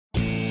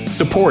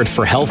Support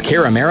for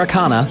Healthcare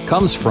Americana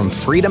comes from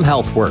Freedom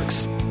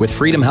HealthWorks. With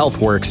Freedom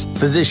HealthWorks,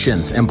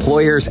 physicians,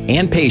 employers,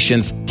 and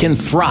patients can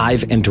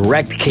thrive in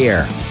direct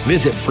care.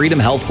 Visit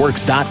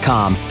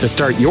freedomhealthworks.com to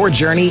start your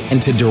journey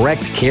into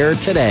direct care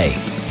today.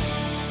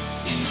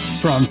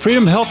 From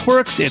Freedom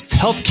HealthWorks, it's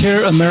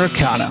Healthcare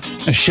Americana,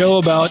 a show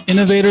about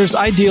innovators,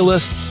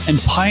 idealists,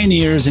 and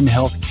pioneers in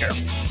healthcare.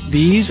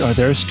 These are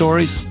their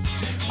stories.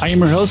 I am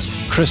your host,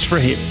 Christopher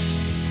Haley.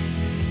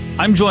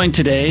 I'm joined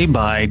today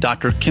by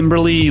Dr.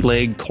 Kimberly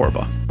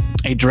Legg-Korba,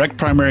 a direct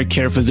primary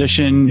care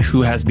physician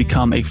who has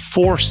become a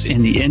force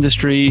in the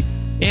industry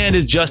and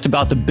is just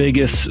about the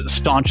biggest,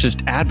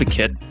 staunchest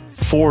advocate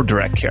for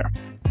direct care.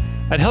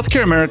 At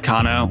Healthcare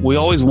Americana, we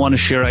always want to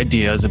share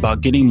ideas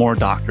about getting more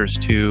doctors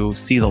to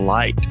see the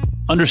light,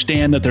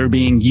 understand that they're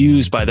being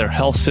used by their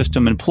health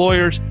system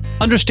employers,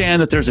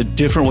 understand that there's a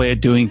different way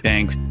of doing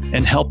things,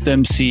 and help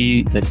them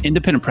see that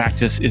independent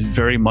practice is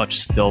very much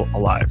still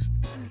alive.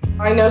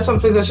 I know some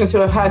physicians who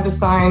have had to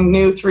sign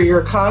new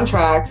 3-year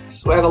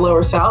contracts at a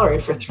lower salary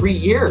for 3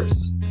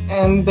 years,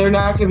 and they're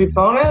not going to be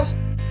bonused.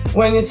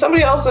 When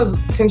somebody else is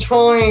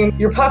controlling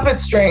your puppet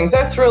strings,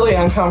 that's really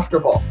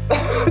uncomfortable,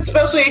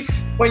 especially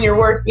when you're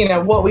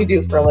what we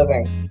do for a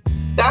living.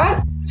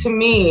 That, to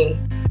me,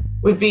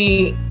 would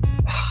be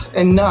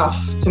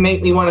enough to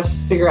make me want to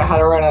figure out how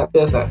to run a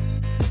business.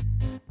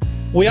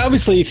 We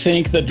obviously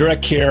think that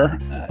direct care,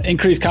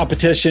 increased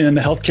competition in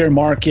the healthcare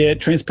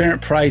market,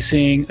 transparent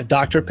pricing, a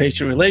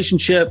doctor-patient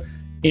relationship,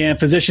 and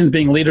physicians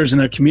being leaders in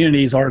their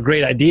communities are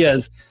great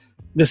ideas.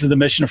 This is the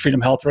mission of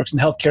Freedom HealthWorks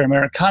and Healthcare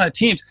Americana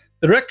teams.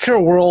 The direct care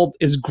world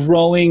is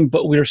growing,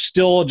 but we're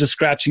still just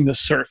scratching the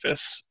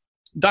surface.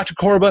 Dr.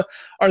 Korba,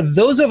 are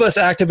those of us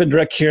active in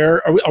direct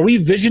care, are we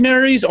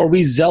visionaries or are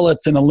we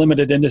zealots in a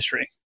limited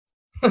industry?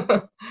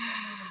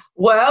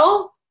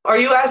 Well, are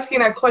you asking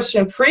that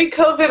question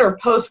pre-COVID or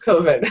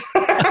post-COVID?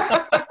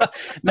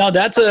 No,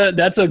 that's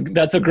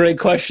a great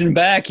question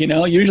back.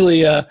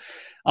 Usually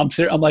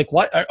I'm like,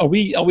 what are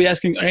we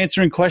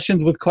answering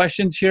questions with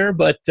questions here?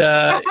 But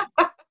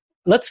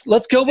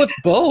let's go with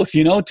both.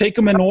 Take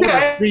them in order.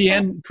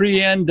 Okay.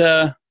 Pre and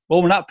well,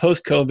 we're not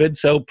post-COVID,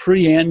 so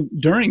pre and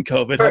during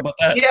COVID. How about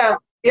that?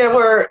 Yeah,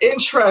 we're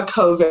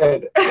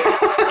intra-COVID.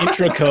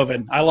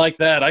 Intra-COVID. I like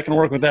that. I can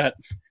work with that.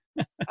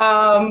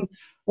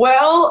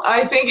 Well,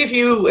 I think if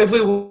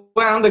we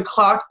wound the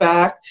clock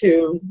back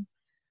to,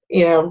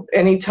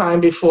 any time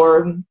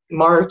before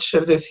March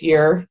of this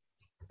year,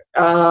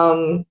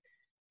 I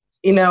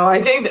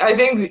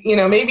think,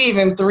 maybe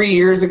even 3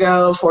 years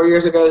ago, 4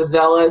 years ago,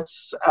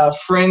 zealots,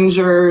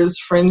 fringers,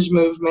 fringe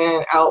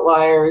movement,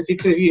 outliers, you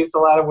could have used a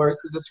lot of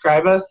words to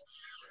describe us,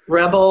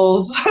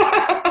 rebels.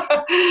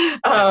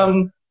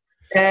 And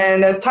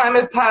as time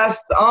has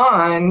passed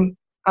on,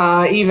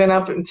 even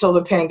up until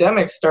the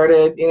pandemic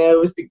started, it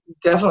was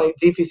definitely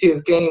DPC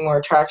was gaining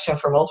more traction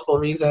for multiple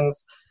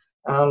reasons,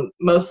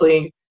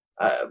 mostly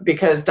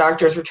because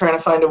doctors were trying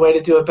to find a way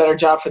to do a better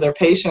job for their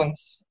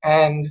patients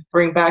and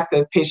bring back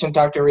the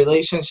patient-doctor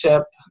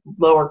relationship,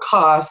 lower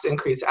costs,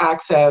 increase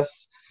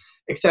access,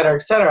 et cetera,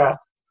 et cetera.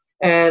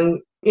 And,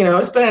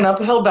 it's been an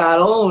uphill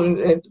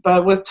battle,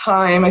 but with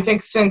time, I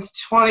think since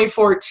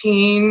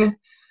 2014,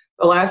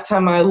 the last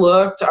time I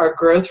looked, our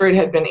growth rate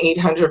had been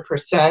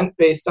 800%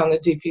 based on the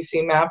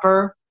DPC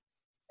mapper.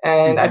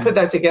 And I put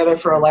that together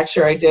for a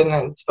lecture I did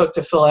and spoke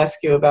to Phil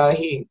Eskew about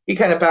it. He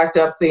kind of backed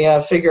up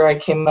the figure I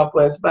came up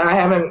with, but I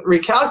haven't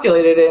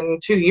recalculated it in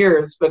 2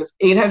 years, but it's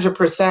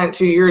 800%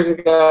 2 years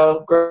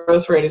ago.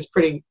 Growth rate is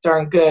pretty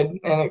darn good,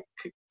 and it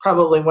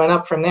probably went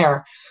up from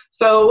there.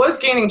 So it was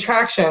gaining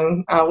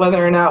traction,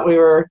 whether or not we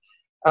were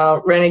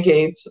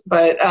renegades.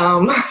 But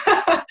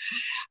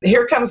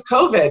here comes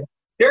COVID.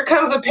 Here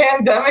comes a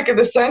pandemic of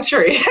the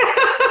century.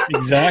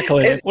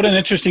 Exactly. What an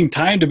interesting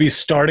time to be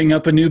starting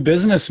up a new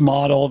business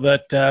model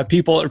that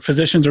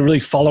physicians are really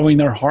following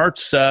their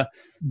hearts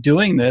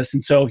doing this.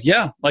 And so,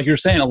 like you're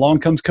saying, along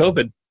comes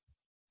COVID.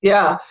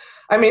 Yeah.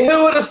 I mean,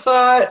 who would have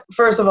thought,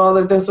 first of all,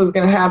 that this was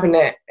going to happen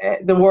to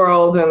the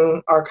world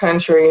and our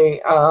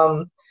country?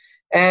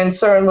 And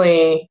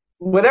certainly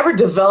whatever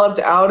developed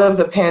out of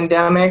the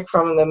pandemic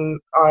in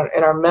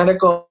our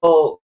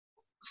medical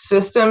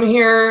system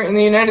here in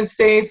the United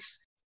States,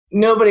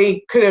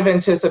 nobody could have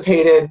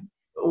anticipated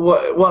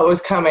what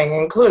was coming,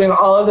 including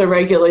all of the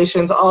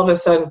regulations, all of a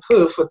sudden,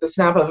 poof, with the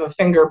snap of a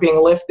finger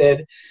being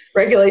lifted.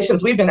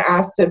 Regulations we've been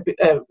asked to,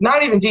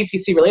 not even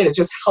DPC related,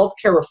 just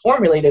healthcare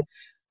reform related,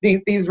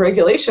 these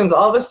regulations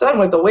all of a sudden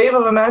with the wave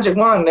of a magic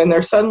wand, and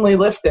they're suddenly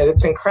lifted.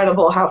 It's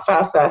incredible how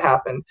fast that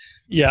happened.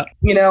 Yeah.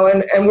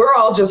 And we're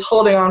all just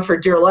holding on for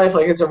dear life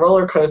like it's a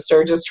roller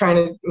coaster, just trying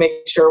to make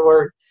sure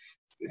we're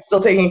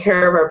still taking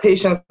care of our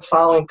patients,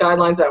 following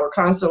guidelines that were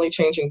constantly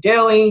changing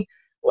daily.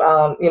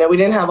 We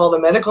didn't have all the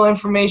medical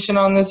information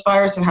on this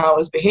virus and how it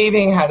was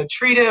behaving, how to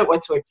treat it,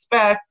 what to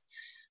expect.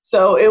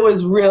 So it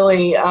was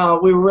really,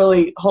 we were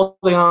really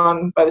holding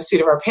on by the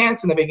seat of our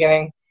pants in the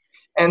beginning.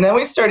 And then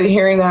we started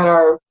hearing that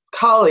our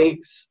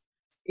colleagues,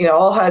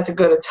 all had to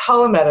go to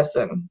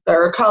telemedicine.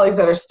 There are colleagues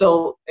that are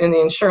still in the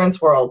insurance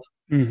world.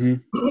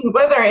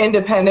 whether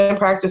independent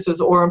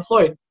practices or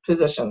employed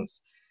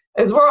positions,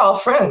 is we're all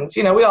friends.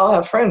 We all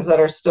have friends that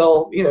are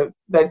still,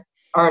 that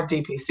aren't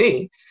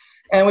DPC.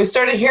 And we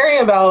started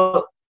hearing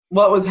about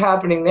what was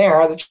happening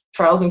there, the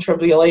trials and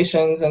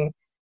tribulations, and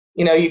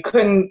you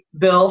couldn't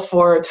bill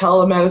for a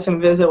telemedicine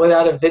visit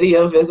without a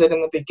video visit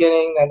in the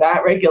beginning, and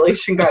that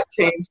regulation got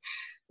changed.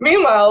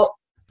 Meanwhile,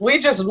 we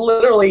just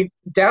literally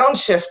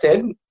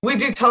downshifted. We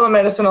do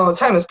telemedicine all the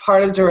time as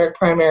part of direct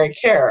primary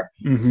care.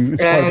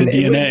 It's part of the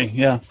DNA,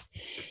 yeah.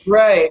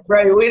 Right.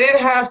 We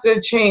didn't have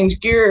to change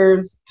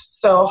gears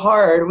so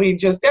hard. We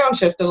just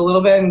downshifted a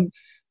little bit, and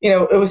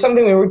it was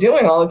something we were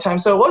doing all the time.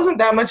 So it wasn't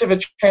that much of a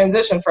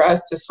transition for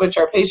us to switch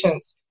our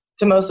patients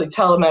to mostly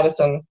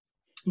telemedicine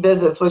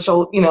visits, which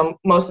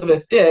most of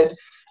us did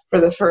for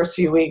the first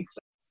few weeks,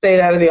 stayed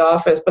out of the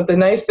office. But the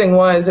nice thing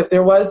was, if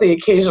there was the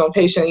occasional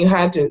patient you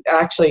had to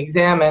actually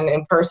examine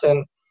in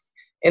person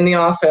in the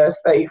office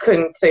that you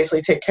couldn't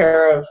safely take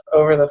care of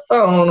over the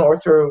phone or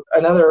through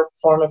another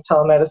form of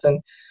telemedicine,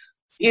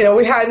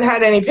 we hadn't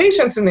had any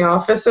patients in the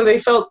office, so they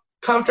felt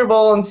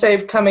comfortable and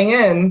safe coming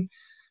in.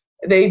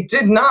 They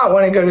did not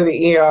want to go to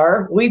the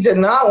ER. We did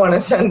not want to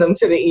send them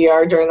to the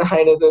ER during the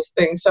height of this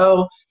thing.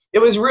 So it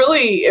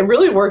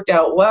really worked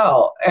out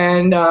well.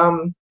 And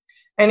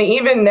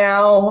even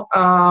now,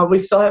 we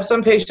still have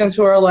some patients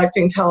who are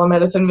electing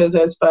telemedicine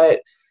visits,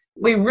 but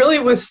we really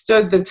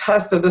withstood the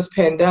test of this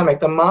pandemic.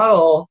 The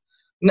model,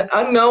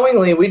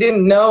 unknowingly, we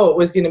didn't know it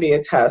was going to be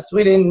a test.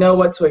 We didn't know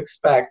what to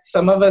expect.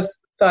 Some of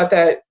us thought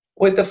that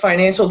with the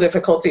financial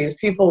difficulties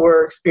people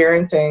were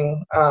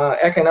experiencing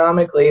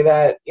economically,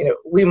 that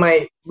we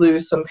might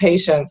lose some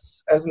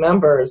patients as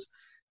members.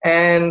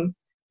 And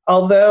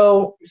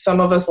although some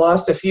of us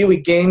lost a few, we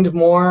gained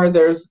more.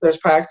 There's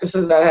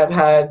practices that have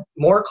had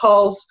more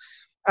calls.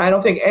 I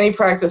don't think any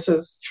practice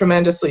has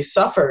tremendously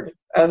suffered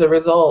as a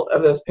result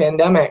of this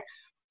pandemic,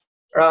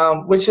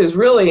 which is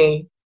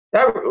really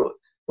that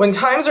when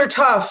times are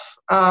tough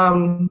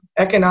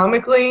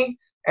economically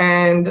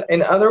and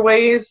in other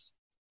ways,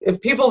 if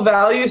people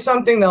value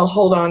something, they'll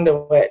hold on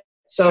to it.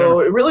 So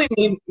sure. It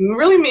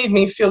really made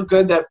me feel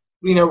good that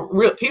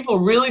people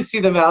really see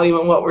the value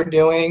in what we're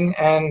doing.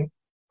 And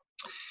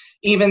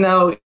even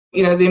though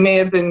they may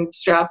have been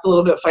strapped a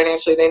little bit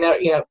financially, they know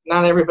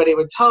not everybody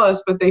would tell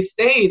us, but they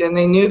stayed and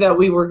they knew that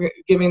we were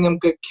giving them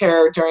good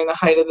care during the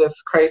height of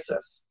this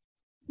crisis.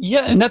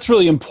 Yeah, and that's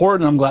really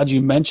important. I'm glad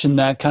you mentioned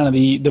that, kind of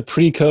the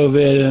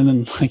pre-COVID and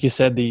then, like you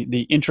said,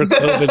 the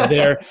intra-COVID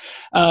there,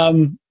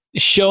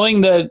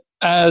 showing that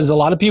as a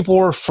lot of people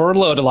were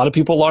furloughed, a lot of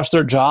people lost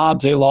their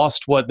jobs, they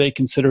lost what they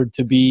considered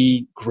to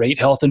be great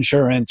health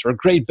insurance or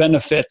great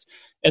benefits,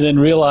 and then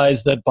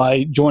realized that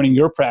by joining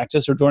your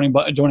practice or joining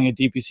a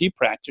DPC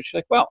practice, you're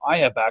like, wow, I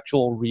have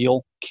actual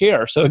real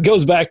care. So it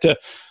goes back to,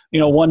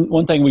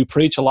 one thing we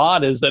preach a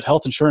lot is that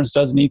health insurance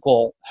doesn't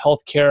equal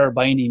health care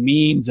by any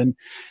means. And,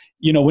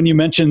 when you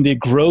mentioned the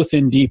growth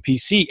in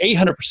DPC,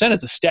 800%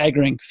 is a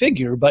staggering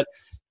figure, but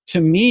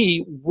to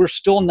me, we're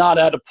still not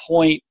at a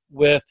point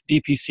with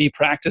DPC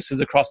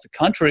practices across the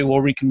country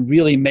where we can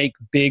really make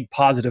big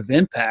positive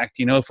impact.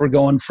 If we're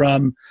going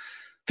from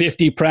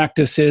 50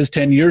 practices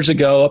 10 years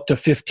ago up to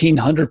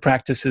 1,500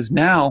 practices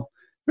now,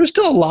 there's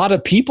still a lot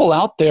of people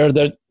out there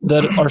that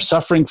are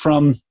suffering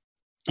from,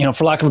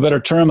 for lack of a better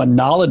term, a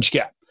knowledge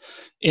gap.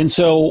 And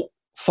so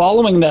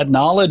following that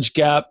knowledge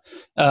gap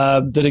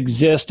that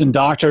exists in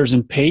doctors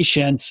and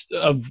patients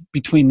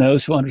between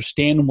those who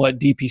understand what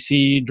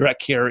DPC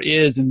direct care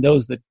is and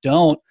those that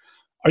don't,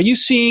 are you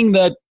seeing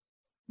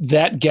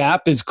that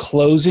gap is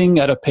closing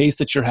at a pace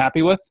that you're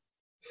happy with?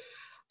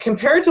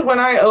 Compared to when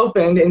I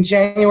opened in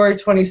January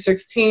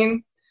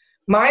 2016,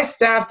 my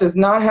staff does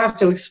not have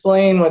to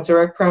explain what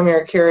direct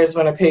primary care is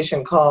when a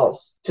patient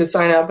calls to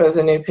sign up as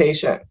a new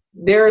patient.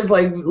 There's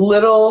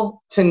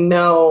little to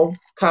no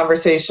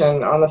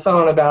conversation on the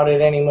phone about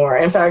it anymore.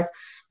 In fact,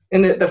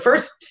 in the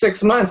first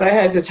 6 months, I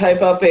had to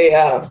type up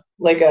a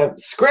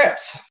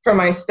script for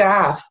my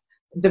staff,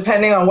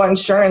 depending on what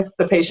insurance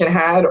the patient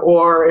had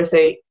or if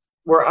they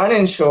were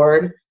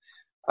uninsured,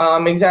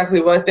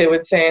 exactly what they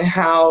would say and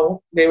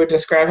how they would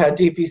describe how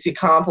DPC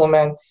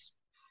complements,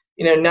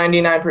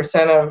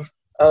 99%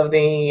 of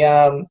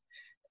the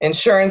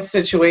insurance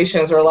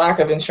situations or lack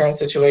of insurance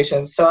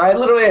situations. So I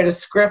literally had a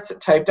script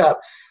typed up.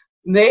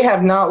 They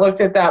have not looked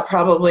at that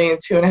probably in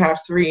 2.5,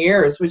 3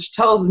 years, which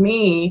tells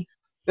me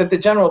that the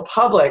general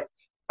public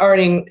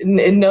already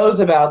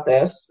knows about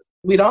this.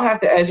 We don't have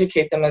to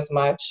educate them as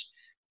much.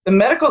 The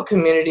medical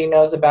community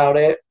knows about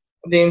it.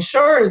 The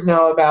insurers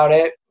know about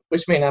it,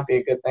 which may not be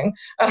a good thing,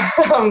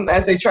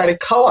 as they try to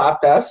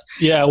co-opt us.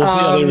 Yeah, we'll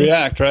see how they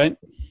react, right?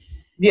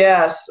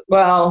 Yes.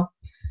 Well,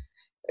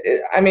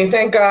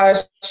 thank gosh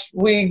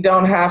we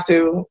don't have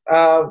to.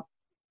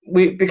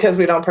 Because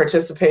we don't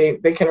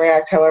participate, they can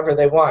react however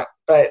they want.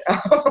 But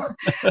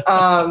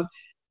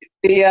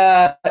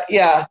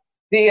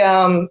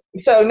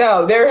so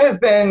no, there has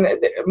been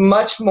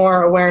much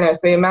more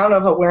awareness. The amount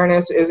of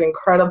awareness is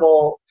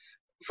incredible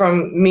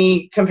from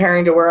me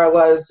comparing to where I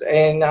was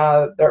in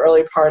the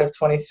early part of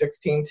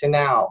 2016 to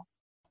now.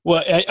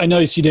 Well, I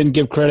noticed you didn't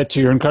give credit to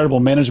your incredible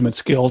management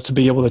skills to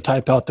be able to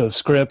type out those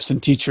scripts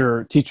and teach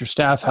your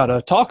staff how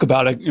to talk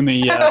about it in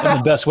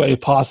the best way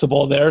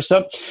possible there.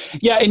 So,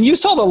 yeah, and you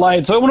saw the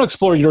light. So I want to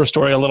explore your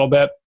story a little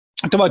bit.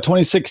 Talk about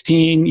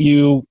 2016,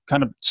 you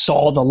kind of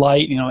saw the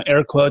light,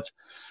 air quotes,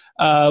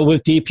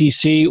 with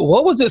DPC.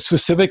 What was it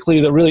specifically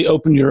that really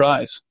opened your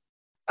eyes?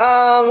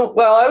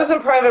 Well, I was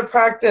in private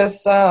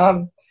practice.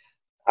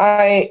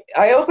 I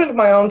opened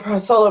my own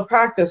solo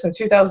practice in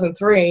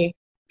 2003.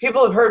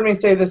 People have heard me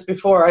say this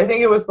before. I think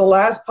it was the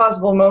last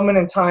possible moment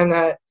in time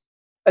that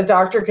a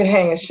doctor could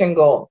hang a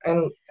shingle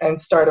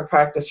and start a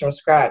practice from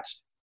scratch.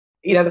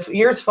 The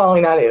years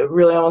following that, it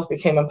really almost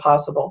became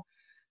impossible.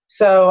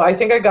 So I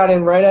think I got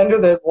in right under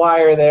the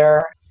wire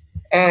there.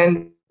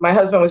 And my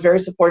husband was very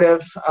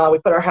supportive. We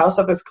put our house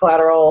up as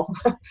collateral.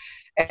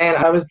 And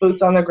I was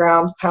boots on the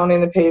ground, pounding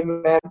the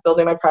pavement,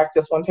 building my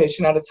practice one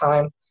patient at a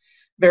time.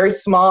 Very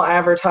small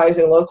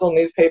advertising, local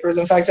newspapers.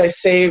 In fact, I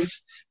saved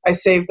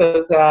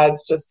those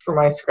ads just for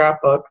my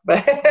scrapbook.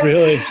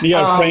 Really? You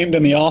got framed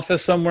in the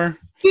office somewhere?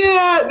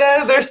 Yeah,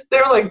 no,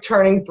 they're like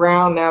turning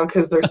brown now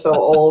because they're so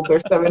old. They're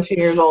 17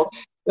 years old.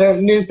 They're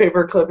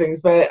newspaper clippings.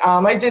 But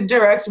I did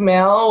direct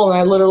mail, and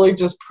I literally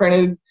just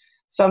printed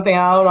something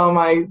out on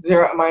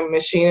my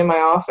machine in my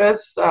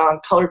office,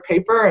 colored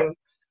paper, and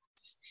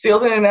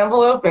sealed in an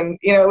envelope. And,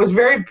 it was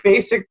very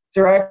basic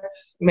direct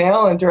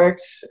mail and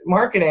direct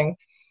marketing.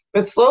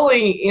 But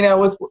slowly,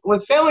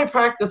 with family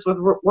practice, with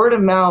word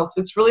of mouth,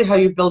 it's really how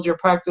you build your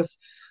practice.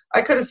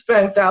 I could have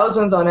spent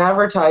thousands on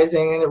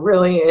advertising, and it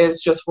really is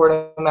just word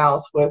of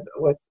mouth with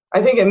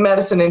I think in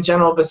medicine in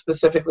general, but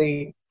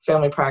specifically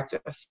family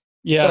practice.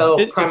 Yeah, so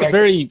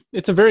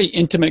it's a very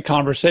intimate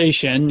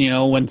conversation.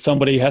 When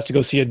somebody has to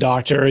go see a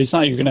doctor, it's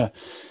not you're going to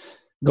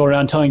go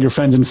around telling your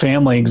friends and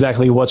family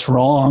exactly what's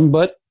wrong,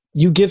 but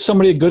you give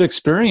somebody a good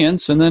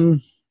experience, and then,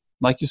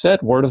 like you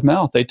said, word of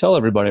mouth. They tell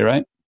everybody,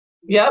 right?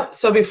 Yep.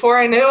 So before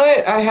I knew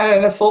it, I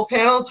had a full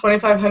panel,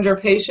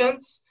 2,500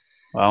 patients.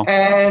 Wow.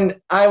 And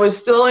I was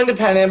still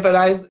independent, but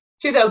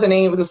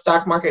 2008 with the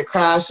stock market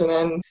crash, and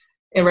then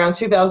around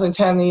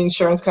 2010, the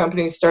insurance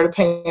companies started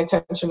paying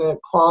attention to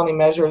quality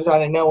measures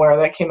out of nowhere.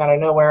 That came out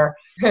of nowhere.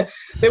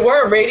 They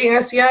weren't rating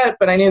us yet,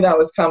 but I knew that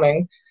was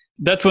coming.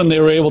 That's when they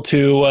were able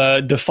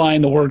to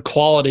define the word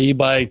quality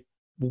by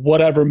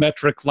whatever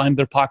metric lined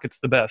their pockets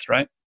the best,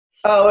 right?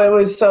 Oh, it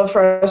was so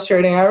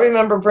frustrating. I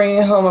remember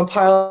bringing home a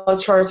pile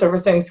of charts over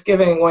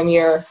Thanksgiving one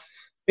year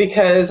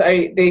because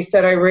they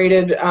said I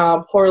rated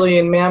poorly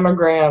in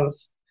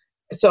mammograms.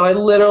 So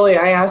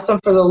I asked them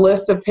for the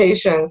list of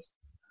patients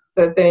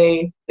that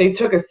they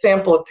took a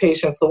sample of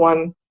patients, the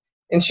one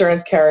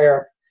insurance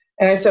carrier.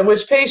 And I said,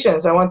 which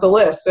patients? I want the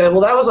list. They said,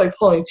 well, that was like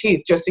pulling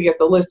teeth just to get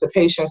the list of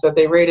patients that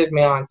they rated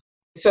me on.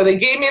 So they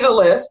gave me the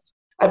list.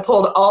 I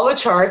pulled all the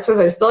charts because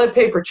I still had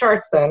paper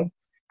charts then.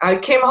 I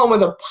came home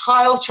with a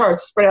pile of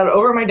charts spread out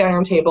over my dining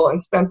room table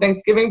and spent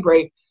Thanksgiving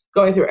break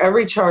going through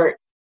every chart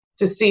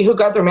to see who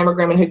got their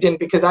mammogram and who didn't,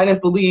 because I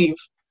didn't believe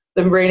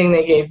the rating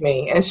they gave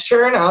me. And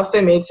sure enough,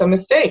 they made some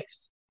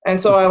mistakes. And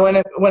so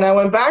when I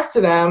went back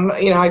to them,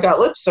 I got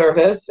lip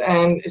service.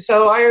 And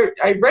so I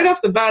right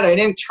off the bat, I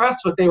didn't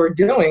trust what they were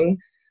doing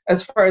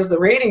as far as the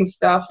rating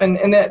stuff. And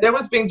that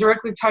was being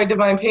directly tied to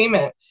my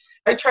payment.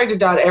 I tried to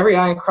dot every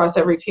I and cross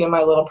every T in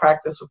my little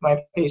practice with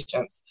my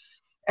patients.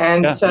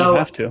 And yeah, so you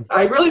have to.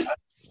 I really,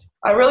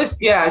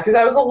 because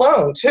I was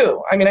alone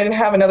too. I mean, I didn't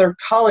have another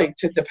colleague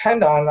to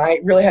depend on.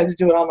 I really had to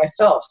do it all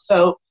myself.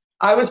 So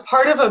I was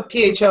part of a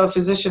PHO, a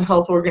physician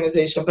health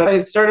organization, but I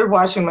started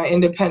watching my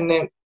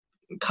independent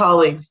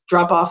colleagues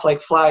drop off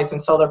like flies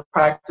and sell their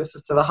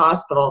practices to the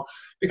hospital,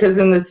 because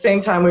in the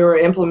same time we were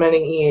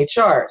implementing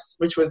EHRs,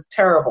 which was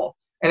terrible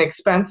and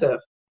expensive.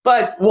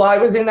 But while I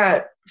was in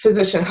that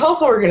physician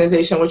health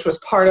organization, which was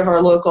part of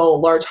our local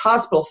large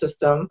hospital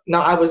system,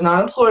 I was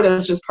not employed, I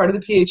was just part of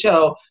the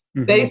PHO.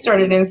 Mm-hmm. They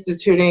started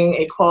instituting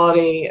a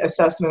quality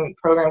assessment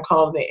program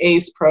called the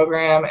ACE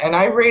program, and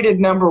I rated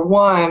number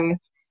one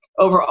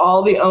over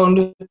all the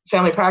owned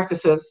family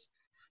practices.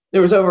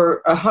 There was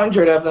over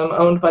 100 of them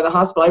owned by the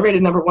hospital. I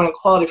rated number one in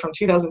quality from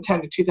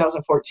 2010 to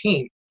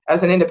 2014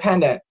 as an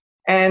independent.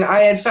 And I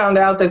had found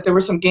out that there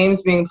were some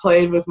games being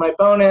played with my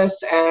bonus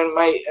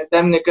and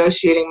them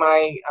negotiating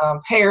my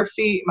payer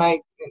fee,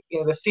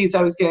 the fees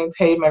I was getting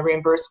paid, my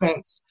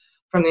reimbursements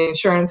from the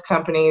insurance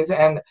companies.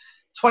 And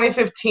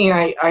 2015,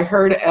 I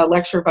heard a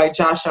lecture by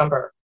Josh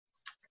Umber,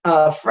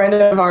 a friend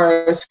of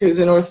ours who's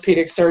an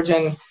orthopedic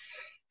surgeon.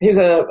 He's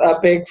a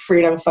big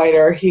freedom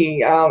fighter.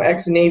 He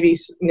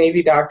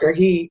ex-Navy doctor.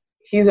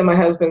 He's in my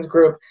husband's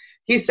group.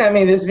 He sent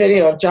me this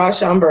video of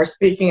Josh Umber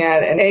speaking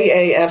at an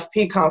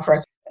AAFP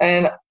conference.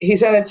 And he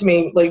sent it to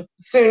me like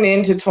soon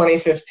into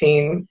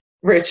 2015,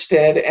 Rich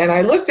did. And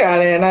I looked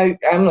at it and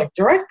I'm like,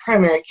 direct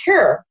primary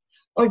care.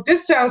 I'm like,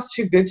 this sounds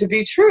too good to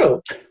be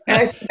true. And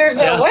I said, there's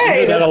no way. You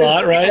hear that a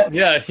lot, right?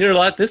 Yeah, hear a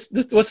lot. This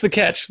what's the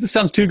catch? This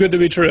sounds too good to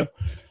be true.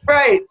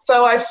 Right.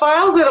 So I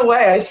filed it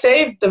away. I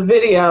saved the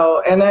video,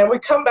 and I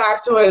would come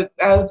back to it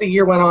as the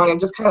year went on and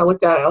just kind of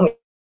looked at it. I'm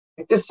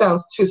like, this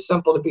sounds too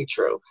simple to be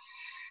true.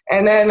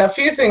 And then a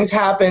few things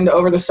happened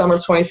over the summer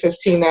of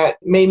 2015 that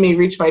made me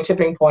reach my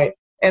tipping point.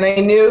 And I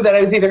knew that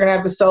I was either going to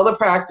have to sell the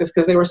practice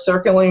because they were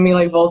circling me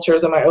like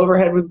vultures and my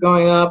overhead was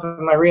going up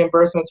and my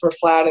reimbursements were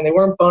flat and they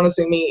weren't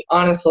bonusing me,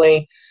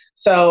 honestly.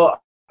 So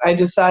I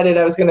decided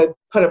I was going to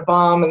put a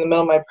bomb in the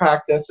middle of my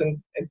practice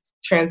and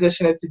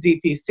transition it to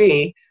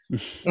DPC.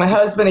 My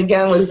husband,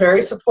 again, was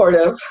very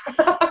supportive.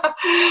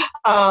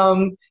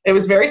 It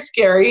was very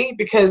scary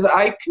because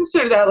I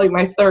consider that like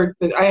my third,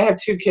 I have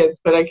 2 kids,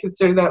 but I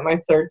consider that my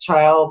third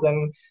child.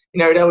 And,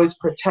 I'd always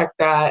protect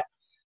that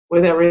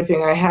with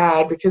everything I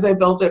had because I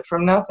built it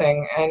from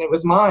nothing and it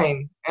was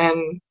mine.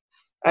 And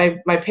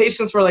my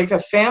patients were like a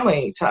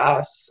family to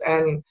us,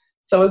 and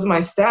so was my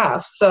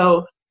staff.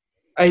 So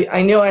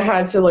I knew I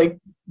had to like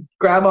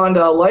grab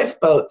onto a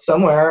lifeboat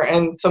somewhere.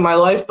 And so my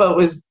lifeboat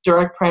was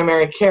direct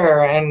primary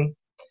care, and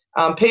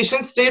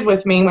patients stayed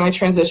with me when I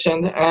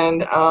transitioned.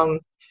 And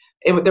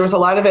there was a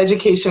lot of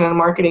education and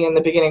marketing in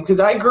the beginning because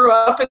I grew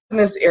up in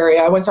this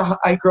area. I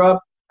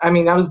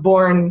was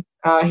born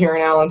here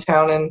in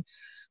Allentown and,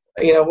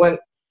 went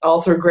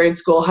all through grade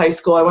school, high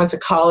school. I went to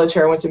college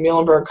here. I went to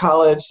Muhlenberg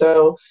College.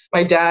 So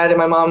my dad and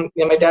my mom,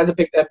 my dad's a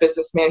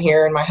businessman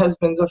here and my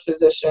husband's a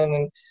physician.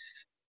 And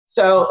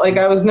so like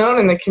I was known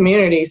in the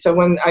community. So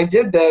when I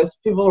did this,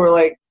 people were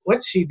like,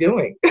 what's she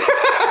doing?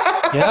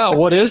 Yeah,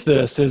 what is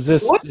this? Is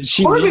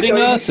she leaving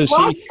us? Is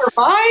lost her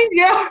mind?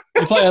 Yeah.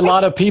 You play a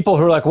lot of people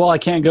who are like, well, I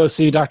can't go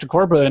see Dr.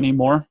 Corbett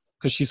anymore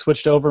because she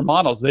switched over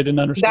models. They didn't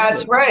understand.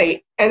 That's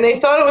right. And they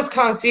thought it was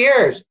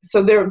concierge.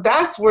 So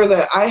that's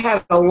where I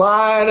had a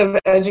lot of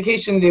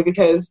education to do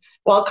because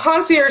while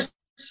concierge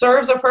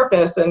serves a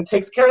purpose and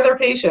takes care of their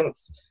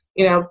patients,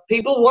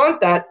 people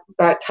want that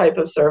type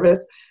of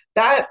service.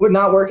 That would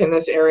not work in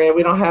this area.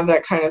 We don't have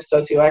that kind of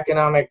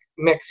socioeconomic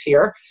mix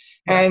here.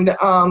 And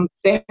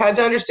they had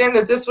to understand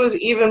that this was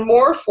even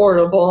more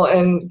affordable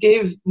and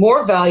gave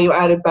more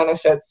value-added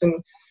benefits.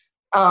 And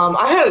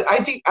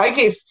I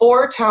gave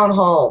 4 town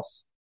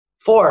halls,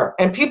 4,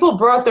 and people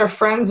brought their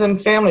friends and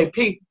family.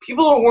 People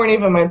who weren't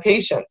even my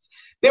patients.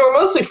 They were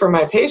mostly for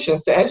my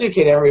patients to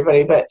educate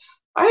everybody, but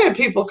I had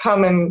people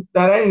come in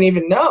that I didn't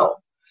even know,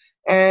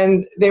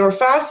 and they were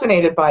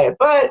fascinated by it.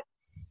 But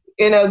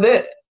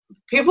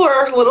people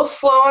are a little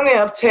slow on the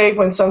uptake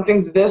when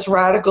something's this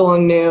radical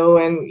and new,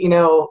 and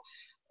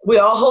we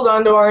all hold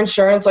on to our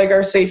insurance like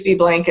our safety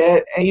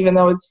blanket, and even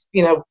though it's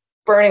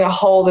burning a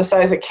hole the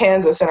size of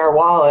Kansas in our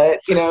wallet,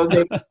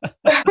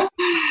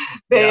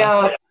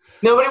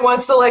 nobody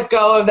wants to let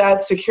go of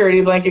that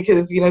security blanket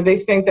because they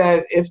think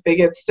that if they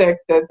get sick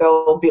that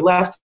they'll be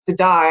left to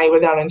die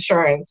without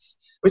insurance,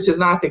 which is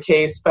not the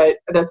case. But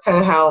that's kind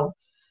of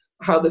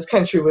how this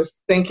country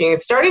was thinking.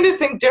 It's starting to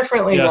think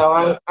differently,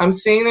 though. I'm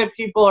seeing that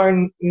people are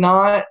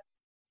not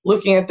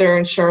looking at their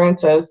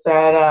insurance as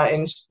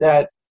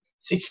that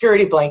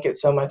security blanket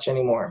so much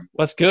anymore.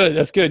 That's good.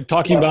 That's good.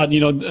 Talking about,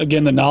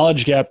 again, the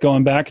knowledge gap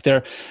going back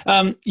there.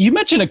 You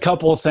mentioned a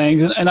couple of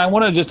things, and I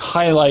want to just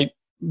highlight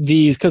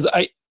these because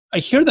I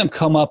hear them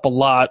come up a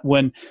lot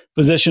when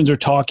physicians are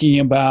talking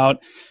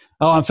about,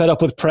 oh, I'm fed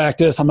up with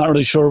practice. I'm not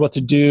really sure what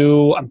to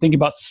do. I'm thinking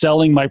about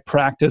selling my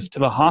practice to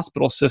the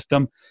hospital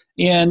system.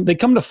 And they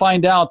come to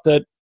find out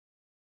that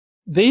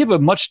they have a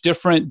much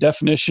different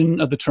definition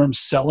of the term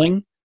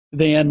selling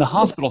than the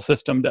hospital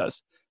system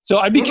does. So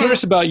I'd be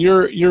curious about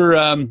your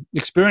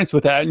experience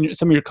with that and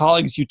some of your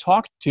colleagues you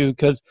talked to,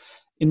 because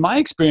in my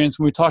experience,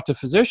 when we talk to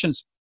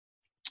physicians,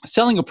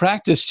 selling a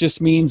practice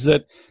just means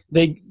that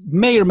they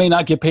may or may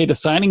not get paid a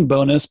signing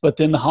bonus, but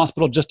then the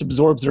hospital just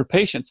absorbs their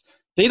patients.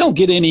 They don't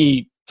get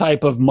any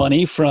type of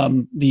money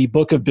from the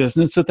book of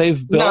business that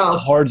they've built, the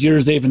hard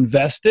years they've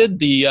invested,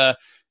 the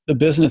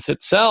business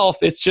itself.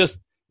 It's just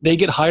they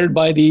get hired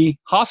by the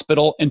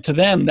hospital, and to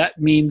them that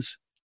means,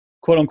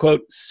 quote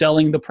unquote,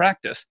 selling the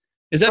practice.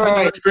 Is that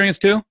your experience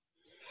too?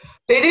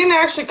 They didn't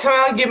actually come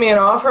out and give me an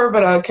offer,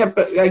 but I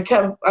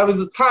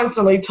was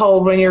constantly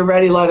told, when you're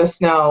ready, let us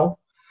know.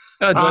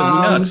 That drives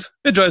me nuts.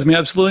 It drives me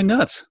absolutely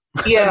nuts.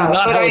 Yeah, that's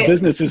not how a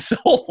business is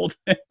sold.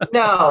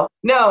 No.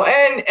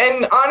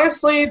 And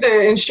honestly,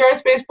 the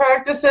insurance-based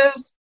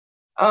practices,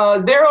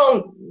 their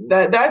own,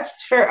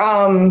 that's fair.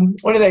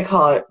 What do they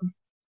call it?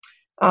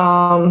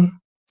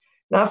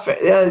 Not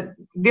fair.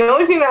 The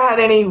only thing that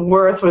had any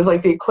worth was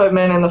like the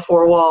equipment and the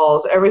 4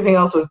 walls. Everything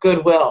else was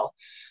goodwill.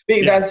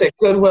 That's a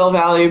goodwill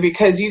value,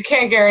 because you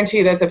can't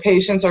guarantee that the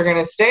patients are going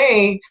to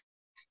stay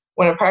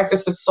when a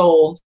practice is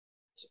sold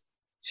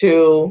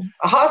to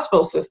a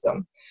hospital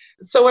system.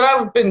 So what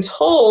I've been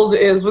told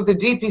is with the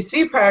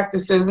DPC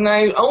practices, and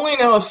I only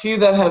know a few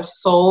that have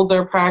sold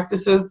their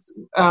practices,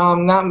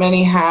 not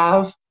many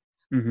have.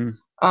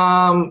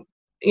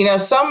 Mm-hmm.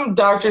 Some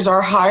doctors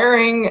are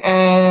hiring,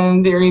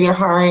 and they're either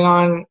hiring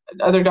on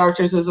other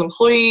doctors as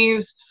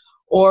employees,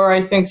 or I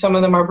think some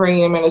of them are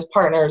bringing them in as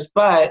partners.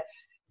 But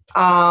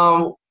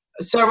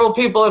several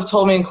people have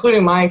told me,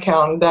 including my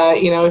accountant, that,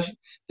 if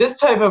this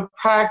type of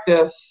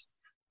practice,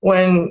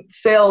 when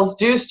sales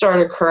do start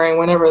occurring,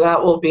 whenever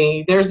that will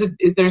be, there's an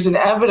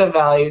EBITDA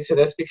value to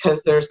this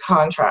because there's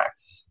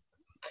contracts.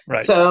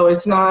 Right. So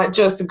it's not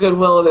just the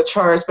goodwill of the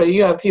charts, but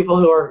you have people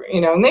who are,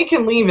 and they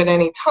can leave at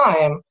any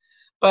time,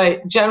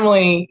 but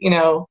generally,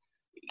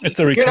 it's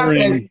the you're not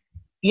recurring, gonna,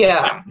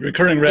 yeah,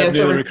 recurring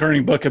revenue, the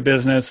recurring book of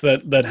business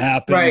that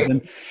happens. Right.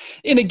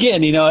 And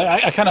again,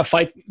 I kind of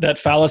fight that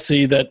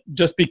fallacy that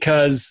just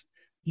because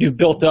you've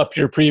built up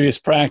your previous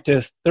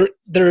practice,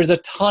 there is a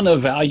ton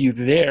of value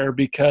there,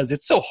 because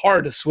it's so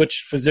hard to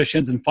switch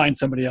physicians and find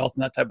somebody else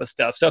and that type of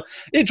stuff. So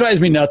it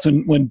drives me nuts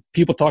when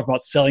people talk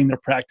about selling their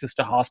practice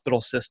to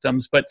hospital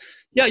systems. But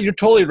yeah, you're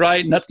totally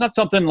right. And that's not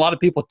something a lot of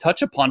people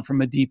touch upon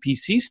from a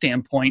DPC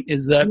standpoint,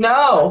 is that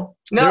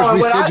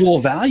there's residual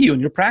value in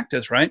your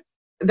practice, right?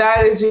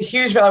 That is a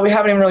huge value. We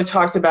haven't even really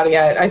talked about it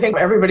yet. I think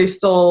everybody's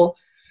still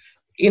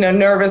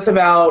nervous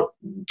about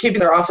keeping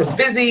their office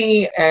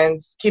busy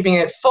and keeping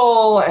it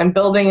full and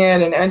building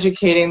it and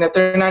educating, that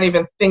they're not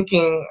even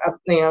thinking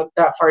of,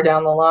 that far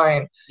down the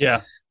line.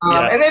 Yeah.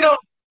 And they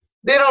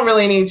don't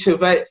really need to.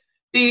 But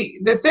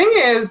the thing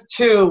is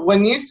too,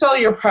 when you sell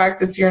your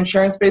practice, your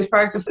insurance-based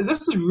practice,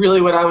 this is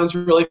really what I was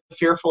really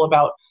fearful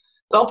about.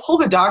 They'll pull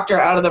the doctor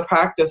out of the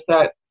practice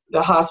that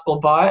the hospital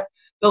bought.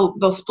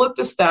 They'll split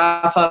the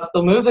staff up.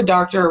 They'll move the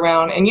doctor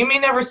around, and you may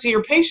never see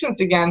your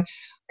patients again.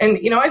 And,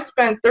 I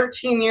spent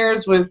 13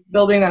 years with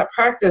building that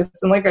practice.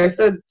 And like I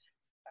said,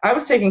 I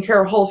was taking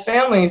care of whole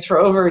families for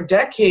over a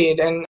decade.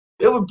 And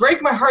it would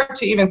break my heart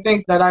to even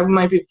think that I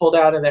might be pulled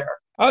out of there.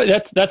 Oh,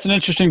 that's an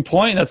interesting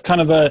point. That's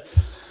kind of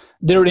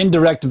they're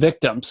indirect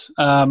victims.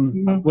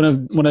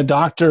 When a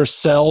doctor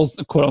sells,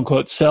 quote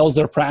unquote, sells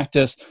their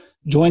practice,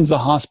 joins the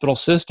hospital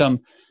system,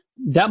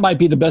 that might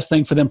be the best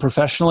thing for them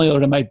professionally, or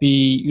they might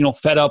be,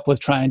 fed up with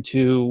trying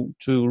to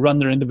run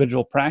their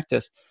individual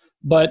practice.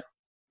 But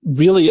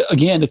really,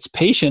 again, it's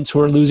patients who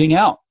are losing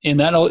out. And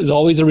that is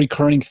always a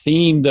recurring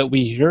theme that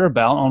we hear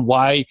about on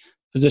why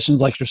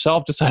physicians like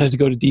yourself decided to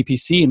go to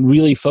DPC and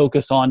really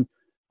focus on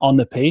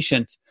the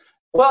patients.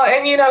 Well,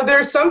 and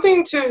there's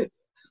something to,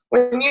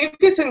 when you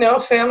get to know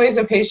families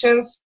and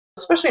patients,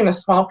 especially in a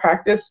small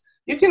practice,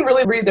 you can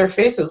really read their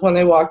faces when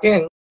they walk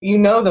in. You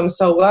know them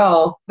so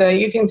well that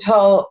you can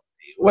tell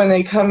when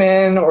they come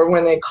in or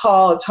when they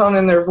call, a tone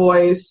in their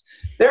voice.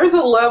 There's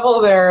a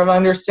level there of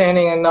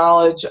understanding and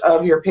knowledge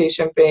of your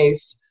patient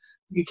base.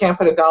 You can't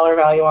put a dollar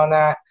value on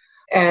that.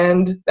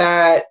 And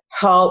that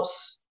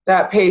helps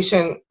that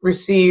patient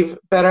receive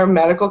better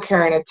medical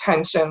care and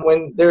attention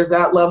when there's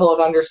that level of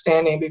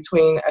understanding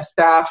between a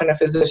staff and a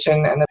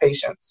physician and the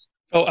patients.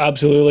 Oh,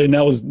 absolutely. And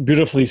that was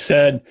beautifully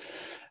said.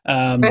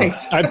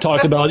 Thanks. I've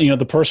talked about,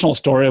 the personal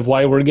story of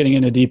why we're getting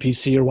into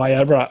DPC, or why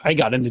ever I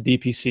got into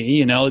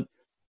DPC,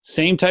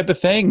 same type of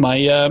thing.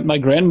 My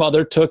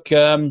grandmother took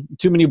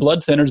too many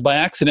blood thinners by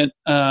accident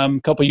a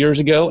couple years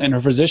ago, and her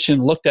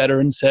physician looked at her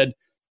and said,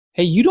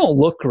 "Hey, you don't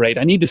look great.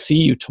 I need to see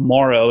you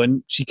tomorrow."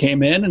 And she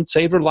came in and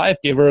saved her life,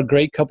 gave her a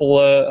great couple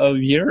of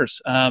years.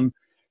 And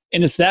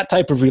it's that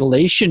type of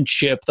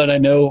relationship that I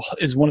know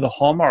is one of the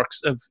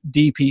hallmarks of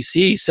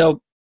DPC.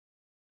 So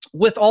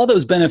with all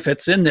those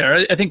benefits in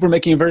there, I think we're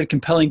making a very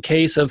compelling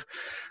case of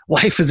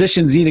why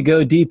physicians need to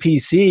go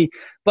DPC,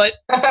 but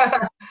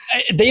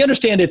they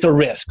understand it's a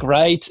risk,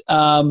 right?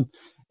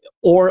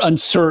 Or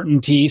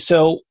uncertainty.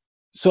 So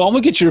I want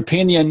to get your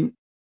opinion.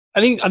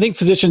 I think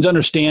physicians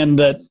understand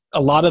that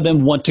a lot of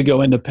them want to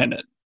go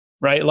independent,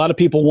 right? A lot of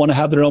people want to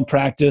have their own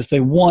practice.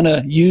 They want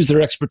to use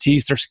their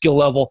expertise, their skill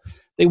level.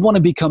 They want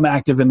to become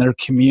active in their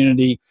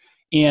community.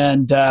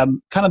 And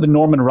kind of the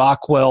Norman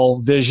Rockwell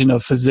vision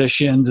of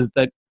physicians is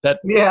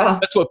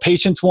that's what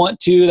patients want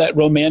too, that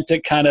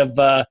romantic kind of,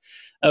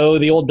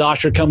 the old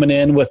doctor coming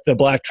in with the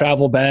black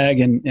travel bag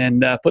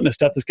and putting a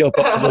stethoscope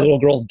up to the little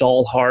girl's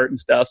doll heart and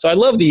stuff. So I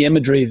love the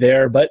imagery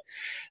there, but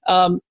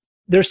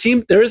there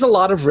is a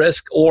lot of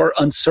risk or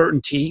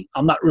uncertainty.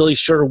 I'm not really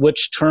sure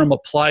which term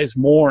applies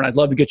more, and I'd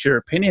love to get your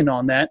opinion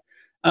on that.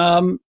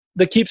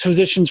 That keeps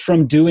physicians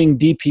from doing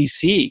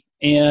DPC.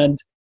 And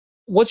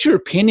what's your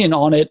opinion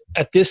on it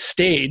at this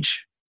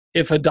stage?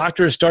 If a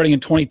doctor is starting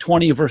in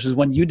 2020 versus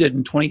when you did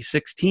in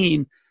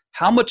 2016,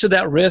 how much of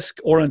that risk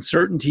or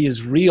uncertainty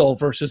is real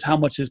versus how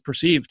much is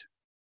perceived?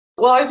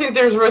 Well, I think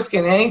there's risk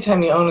in any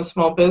time you own a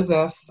small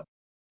business.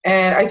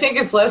 And I think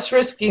it's less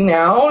risky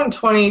now in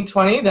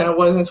 2020 than it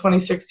was in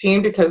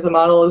 2016 because the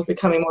model is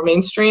becoming more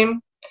mainstream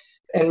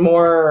and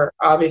more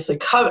obviously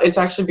it's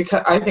actually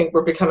because I think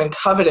we're becoming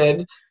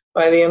coveted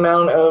by the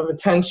amount of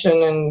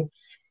attention and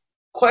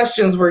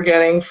questions we're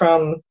getting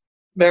from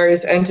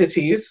various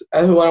entities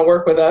who want to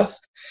work with us.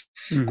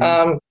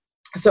 Mm-hmm.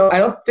 So I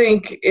don't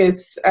think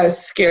it's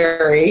as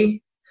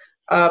scary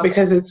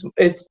because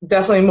it's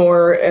definitely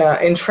more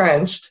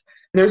entrenched.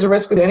 There's a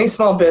risk with any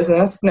small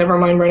business, never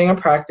mind running a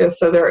practice.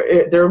 So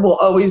there will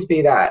always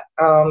be that.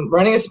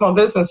 Running a small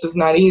business is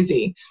not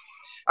easy.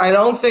 I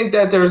don't think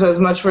that there's as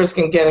much risk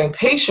in getting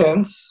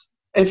patients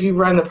if you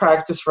run the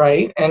practice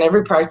right. And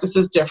every practice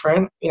is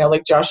different.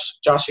 Like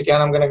Josh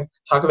again, I'm going to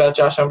talk about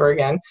Josh Umber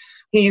again.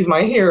 He's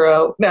my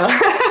hero. No.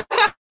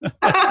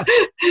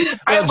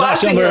 I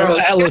Josh Elmer of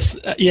Atlas,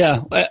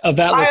 of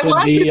Atlas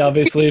would be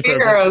obviously for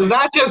heroes,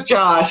 not just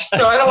Josh.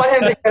 So I don't want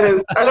him to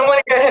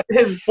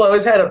get blow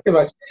his head up too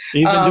much.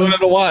 He's been doing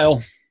it a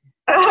while.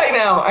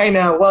 I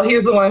know. Well,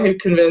 he's the one who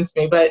convinced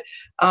me. But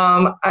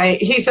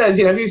he says,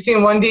 if you've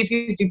seen one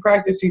DPC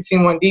practice, you've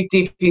seen one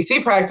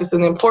DPC practice.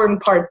 And the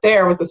important part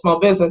there with the small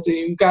business is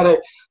you've got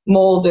to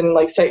mold and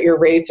set your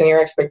rates and your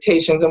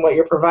expectations and what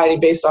you're providing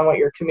based on what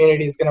your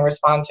community is going to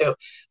respond to.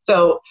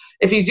 So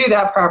if you do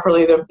that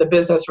properly, the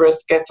business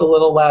risk gets a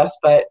little less.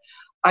 But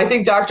I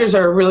think doctors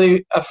are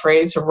really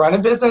afraid to run a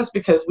business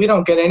because we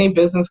don't get any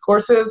business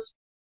courses.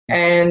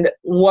 And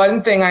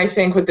one thing I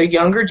think with the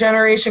younger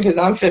generation, because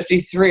I'm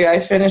 53, I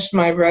finished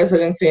my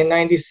residency in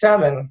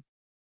 97.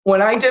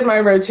 When I did my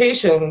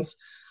rotations,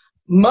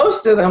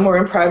 most of them were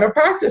in private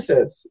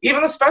practices,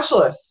 even the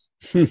specialists.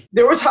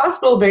 There was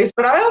hospital-based,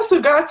 but I also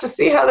got to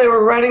see how they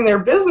were running their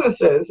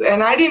businesses.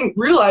 And I didn't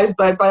realize,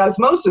 but by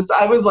osmosis,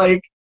 I was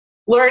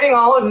learning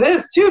all of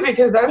this too,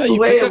 because that's the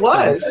way it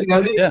was.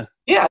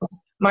 Yeah.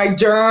 My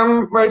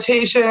derm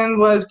rotation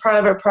was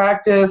private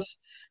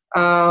practice.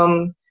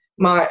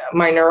 My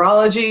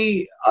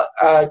neurology,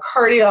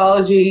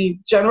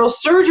 cardiology, general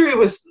surgery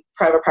was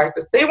private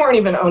practice. They weren't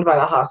even owned by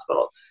the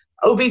hospital.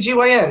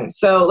 OBGYN.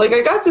 So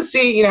I got to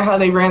see, how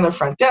they ran their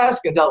front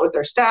desk and dealt with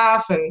their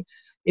staff and,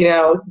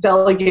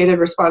 delegated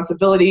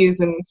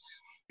responsibilities. And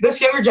this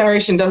younger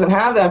generation doesn't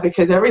have that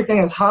because everything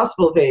is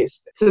hospital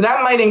based. So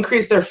that might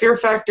increase their fear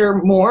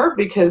factor more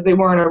because they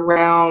weren't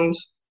around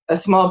a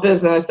small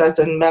business that's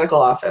in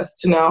medical office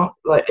to know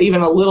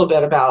even a little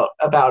bit about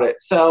it.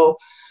 So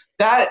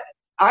that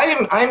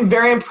I'm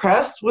very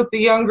impressed with the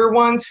younger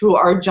ones who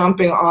are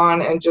jumping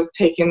on and just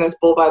taking this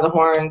bull by the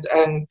horns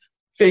and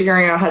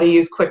figuring out how to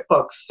use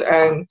QuickBooks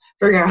and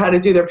figuring out how to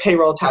do their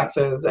payroll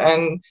taxes.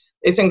 And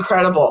it's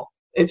incredible.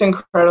 It's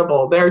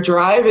incredible. Their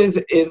drive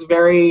is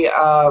very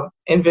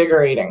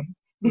invigorating.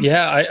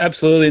 Yeah,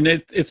 absolutely.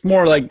 And it's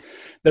more like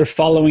they're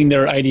following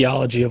their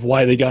ideology of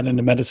why they got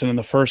into medicine in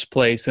the first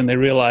place. And they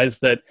realize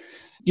that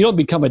you don't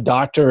become a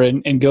doctor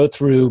and go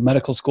through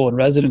medical school and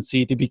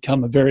residency to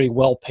become a very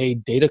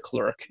well-paid data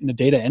clerk in a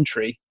data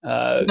entry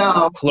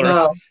clerk.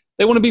 No.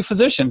 They want to be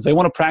physicians. They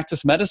want to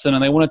practice medicine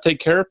and they want to take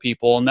care of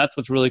people. And that's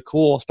what's really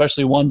cool,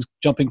 especially ones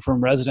jumping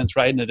from residence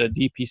right into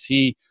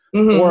DPC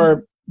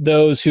or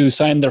those who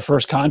signed their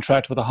first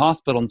contract with a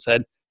hospital and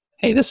said,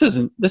 hey, this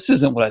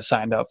isn't what I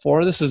signed up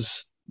for. This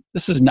is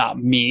not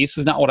me. This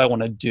is not what I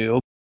want to do.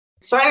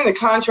 Signing the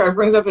contract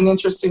brings up an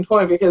interesting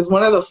point because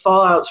one of the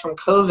fallouts from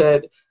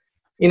COVID,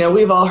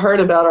 we've all heard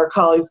about our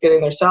colleagues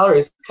getting their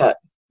salaries cut.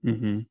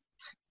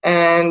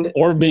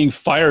 Or being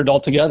fired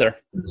altogether.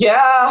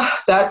 Yeah,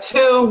 that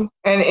too.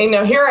 And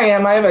here I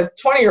am. I have a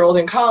 20-year-old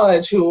in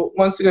college who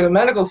wants to go to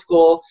medical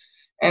school.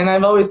 And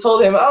I've always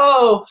told him,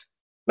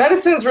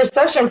 medicine's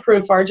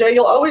recession-proof, RJ.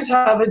 You'll always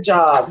have a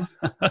job.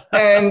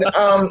 And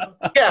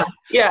yeah.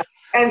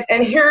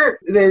 And here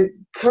the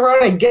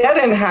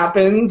Coronageddon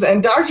happens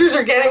and doctors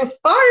are getting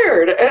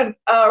fired and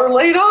or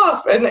laid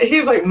off. And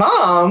he's like,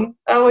 Mom.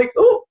 And I'm like,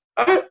 oh,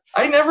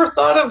 I never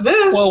thought of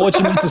this. Well, what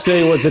you meant to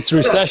say was it's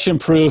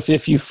recession-proof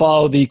if you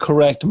follow the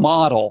correct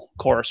model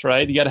course,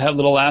 right? You got to have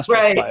little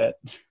asterisks by it.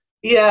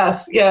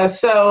 Yes.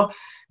 So,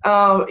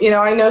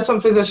 I know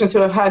some physicians who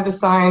have had to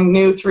sign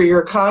new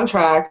 3-year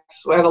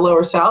contracts at a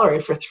lower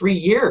salary for 3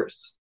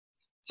 years.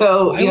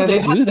 So, Why would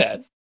they do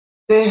that?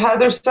 They had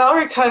their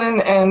salary cut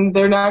and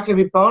they're not going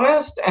to be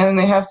bonused and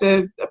they have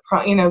to,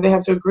 they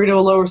have to agree to a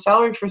lower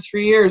salary for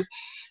 3 years.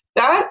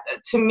 That,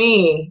 to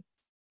me,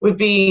 would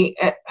be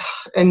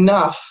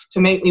enough to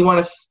make me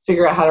want to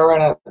figure out how to run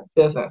a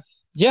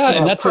business. Yeah,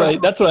 and that's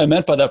what I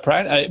meant by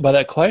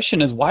that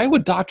question is why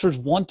would doctors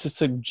want to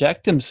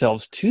subject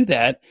themselves to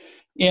that?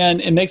 And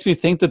it makes me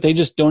think that they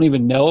just don't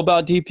even know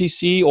about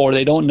DPC or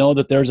they don't know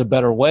that there's a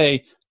better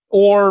way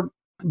or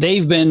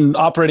they've been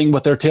operating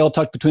with their tail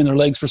tucked between their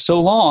legs for so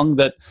long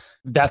that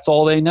that's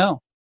all they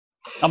know.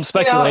 I'm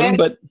speculating,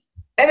 but...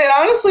 And it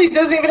honestly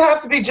doesn't even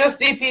have to be just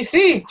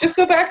DPC. Just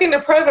go back into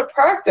private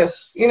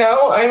practice, Yeah,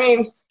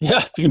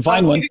 if you can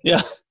find one,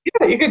 yeah.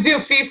 Yeah, you could do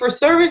fee for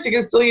service. You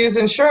can still use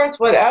insurance,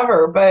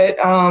 whatever. But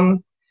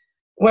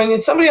when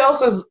somebody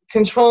else is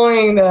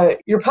controlling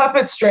your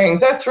puppet strings,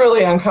 that's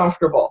really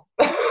uncomfortable,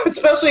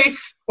 especially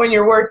when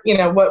you're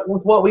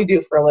with what we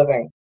do for a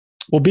living.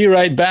 We'll be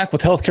right back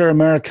with Healthcare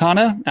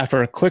Americana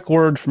after a quick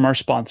word from our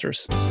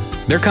sponsors.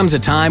 There comes a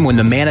time when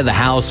the man of the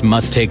house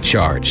must take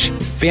charge.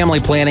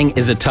 Family planning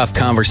is a tough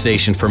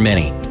conversation for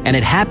many, and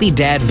at Happy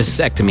Dad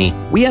Vasectomy,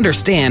 we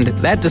understand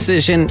that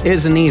decision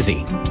isn't easy.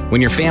 When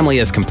your family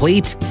is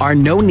complete, our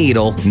no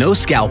needle, no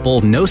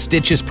scalpel, no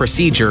stitches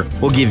procedure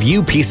will give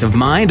you peace of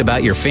mind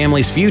about your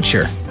family's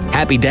future.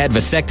 Happy Dad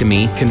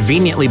Vasectomy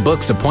conveniently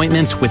books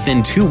appointments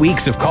within 2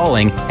 weeks of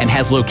calling and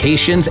has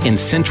locations in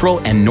central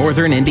and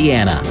northern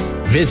Indiana.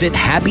 Visit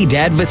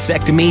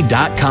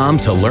happydadvasectomy.com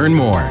to learn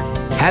more.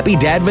 Happy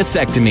Dad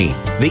Vasectomy,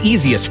 the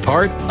easiest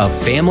part of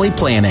family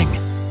planning.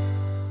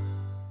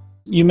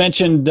 You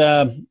mentioned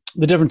the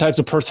different types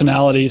of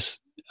personalities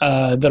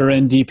that are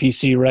in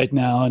DPC right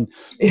now. And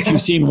if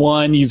you've seen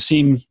one, you've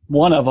seen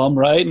one of them,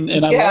 right?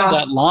 And I love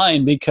that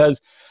line because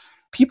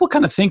people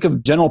kind of think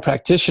of general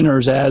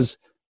practitioners as,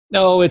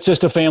 no, it's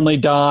just a family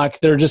doc.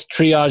 They're just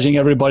triaging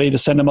everybody to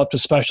send them up to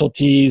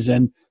specialties.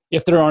 And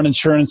if they're on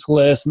insurance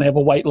lists and they have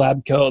a white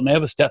lab coat and they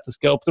have a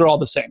stethoscope, they're all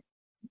the same.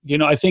 You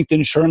know, I think the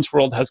insurance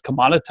world has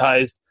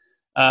commoditized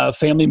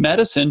family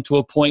medicine to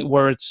a point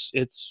where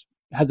it's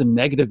has a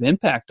negative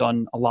impact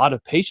on a lot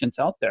of patients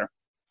out there.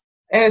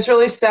 And it's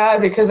really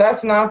sad because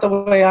that's not the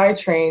way I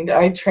trained.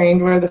 I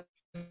trained where the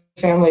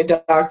family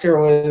doctor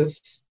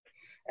was,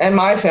 and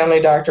my family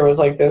doctor was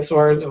like this,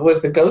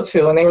 was the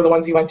go-to, and they were the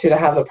ones you went to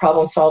have the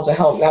problem solved to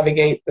help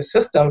navigate the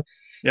system.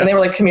 And they were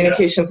like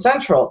communication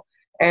central.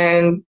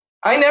 And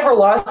I never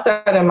lost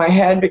that in my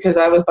head because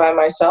I was by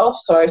myself,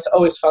 so I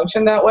always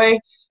functioned that way.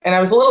 And I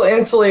was a little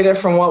insulated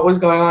from what was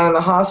going on in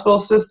the hospital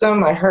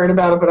system. I heard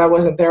about it, but I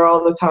wasn't there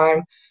all the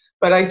time.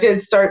 But I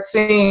did start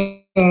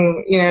seeing,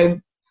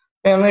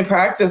 family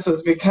practice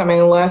was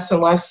becoming less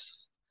and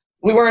less.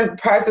 We weren't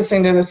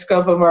practicing to the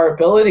scope of our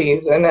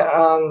abilities, and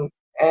the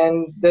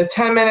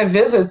 10-minute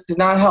visits did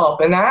not help.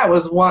 And that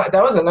was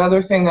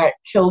another thing that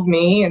killed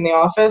me in the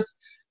office,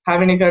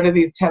 having to go to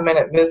these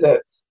 10-minute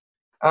visits.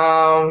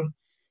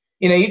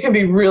 You can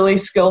be really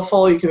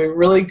skillful, you can be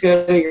really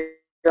good at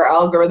your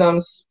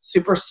algorithms,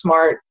 super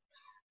smart,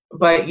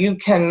 but you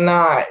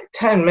cannot,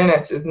 10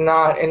 minutes is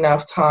not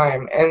enough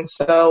time. And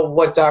so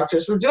what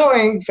doctors were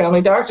doing,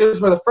 family doctors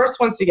were the first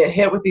ones to get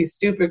hit with these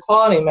stupid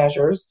quality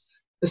measures.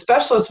 The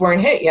specialists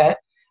weren't hit yet.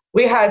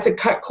 We had to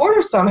cut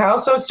corners somehow,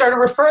 so it started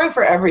referring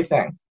for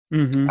everything.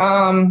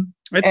 Mm-hmm.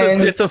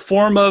 It's a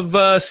form of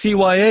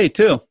CYA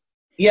too.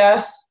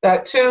 Yes,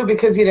 that too,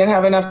 because you didn't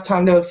have enough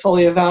time to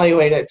fully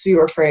evaluate it, so you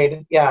were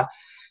afraid. Yeah.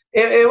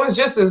 It was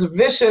just this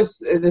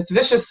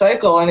vicious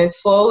cycle, and it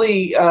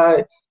slowly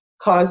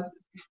caused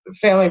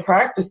family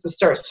practice to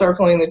start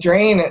circling the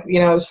drain,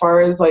 as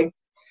far as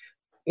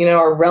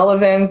our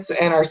relevance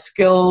and our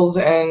skills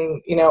and,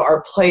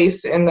 our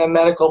place in the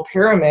medical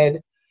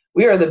pyramid.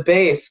 We are the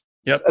base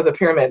of the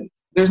pyramid.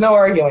 There's no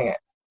arguing it.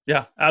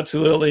 Yeah,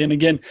 absolutely. And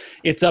again,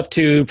 it's up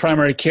to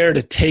primary care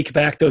to take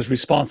back those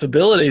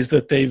responsibilities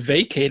that they've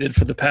vacated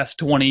for the past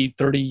 20,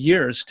 30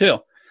 years too.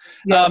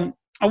 Yeah.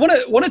 I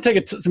want to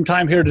take some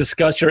time here to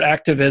discuss your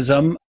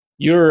activism.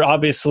 You're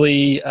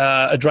obviously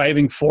a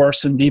driving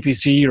force in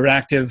DPC. You're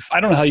active. I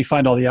don't know how you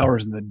find all the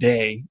hours in the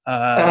day,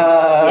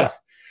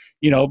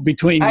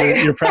 between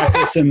your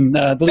practice in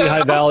the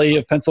Lehigh Valley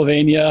of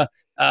Pennsylvania,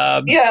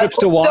 trips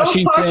to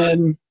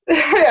Washington,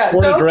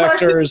 board of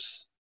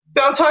directors.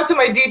 Don't talk to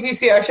my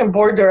DPC Action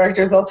board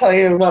directors. They'll tell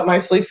you what my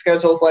sleep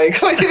schedule's like.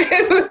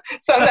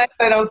 Sometimes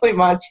I don't sleep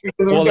much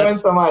because we're doing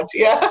so much.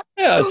 Yeah.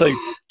 Yeah. It's like,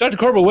 Dr.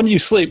 Corbo, when do you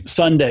sleep?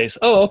 Sundays.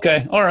 Oh,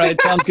 okay. All right.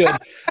 Sounds good.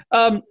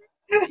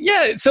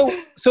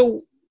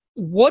 So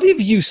what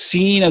have you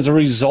seen as a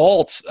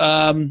result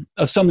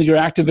of some of your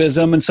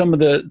activism and some of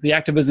the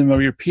activism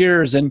of your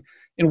peers? And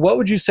what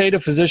would you say to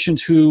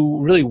physicians who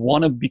really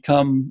want to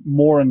become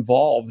more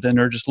involved and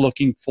are just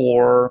looking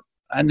for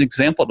an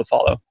example to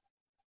follow?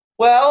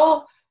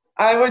 Well,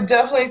 I would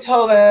definitely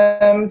tell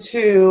them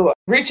to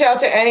reach out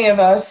to any of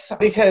us,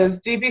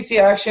 because DPC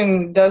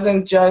Action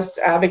doesn't just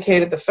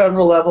advocate at the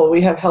federal level.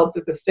 We have helped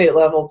at the state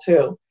level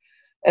too.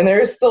 And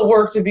there is still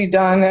work to be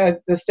done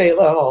at the state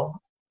level.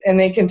 And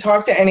they can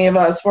talk to any of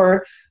us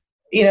where,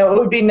 it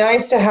would be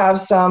nice to have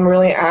some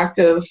really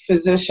active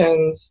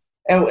physicians.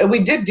 And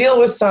we did deal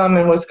with some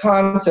in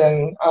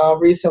Wisconsin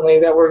recently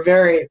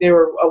that they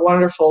were a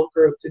wonderful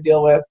group to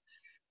deal with.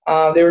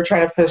 They were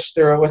trying to push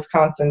through a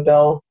Wisconsin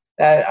bill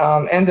that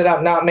ended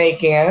up not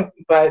making it,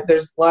 but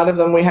there's a lot of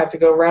them we have to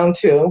go round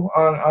two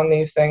on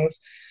these things.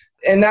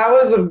 And that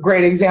was a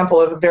great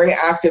example of very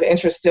active,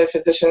 interested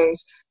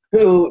physicians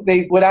who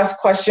they would ask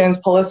questions,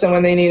 pull us in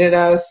when they needed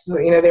us.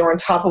 They were on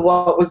top of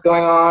what was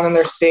going on in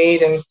their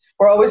state, and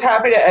we're always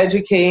happy to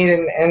educate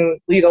and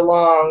lead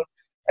along.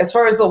 As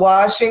far as the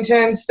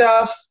Washington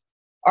stuff,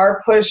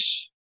 our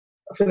push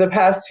for the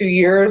past 2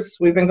 years,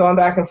 we've been going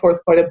back and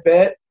forth quite a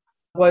bit,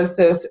 was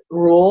this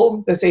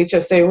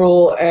HSA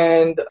rule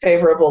and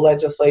favorable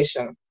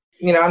legislation.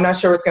 I'm not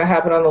sure what's going to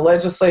happen on the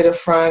legislative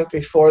front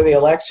before the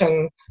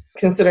election,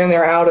 considering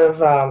they're out of,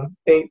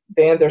 they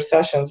end their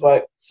sessions,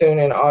 soon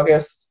in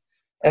August,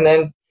 and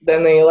then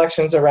the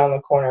election's around the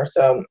corner.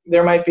 So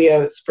there might be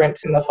a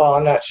sprint in the fall,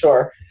 I'm not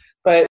sure.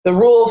 But the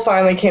rule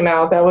finally came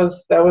out. That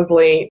was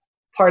late.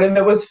 Part of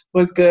it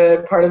was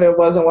good. Part of it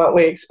wasn't what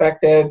we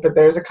expected, but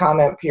there's a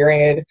comment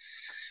period.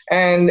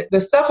 And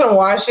the stuff in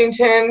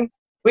Washington,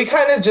 we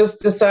kind of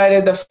just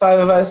decided, the five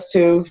of us,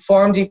 to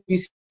form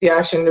DPC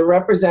Action to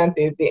represent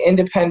the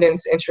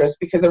independence interest,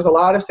 because there was a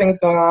lot of things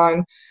going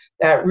on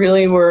that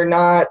really were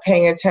not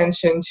paying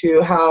attention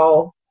to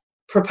how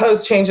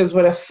proposed changes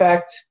would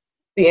affect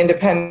the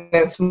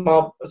independent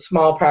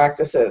small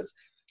practices.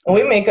 And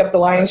we make up the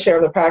lion's share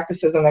of the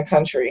practices in the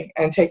country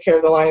and take care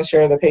of the lion's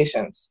share of the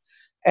patients.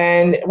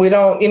 And we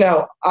don't,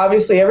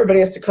 obviously everybody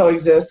has to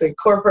coexist. The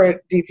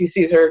corporate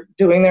DPCs are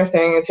doing their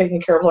thing and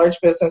taking care of large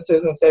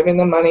businesses and saving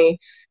them money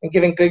and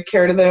giving good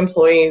care to the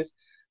employees.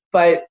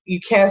 But you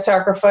can't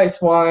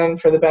sacrifice one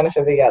for the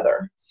benefit of the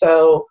other.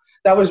 So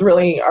that was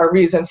really our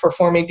reason for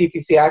forming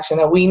DPC Action,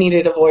 that we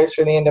needed a voice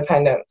for the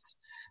independents.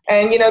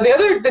 And,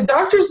 the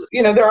doctors,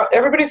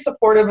 everybody's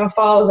supportive and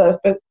follows us,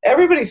 but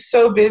everybody's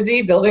so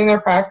busy building their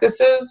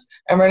practices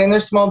and running their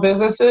small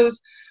businesses.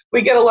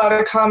 We get a lot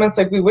of comments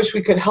like, we wish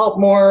we could help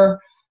more,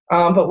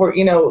 but we're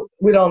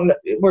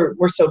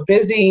so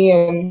busy,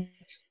 and,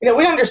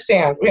 we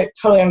understand. We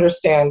totally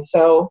understand.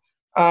 So,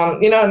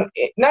 not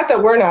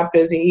that we're not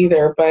busy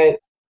either, but,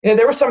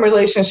 there were some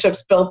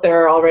relationships built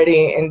there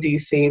already in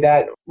DC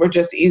that were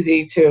just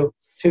easy to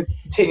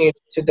continue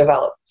to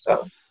develop.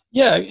 So.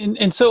 Yeah.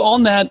 And so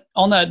on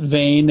that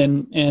vein,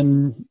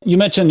 and you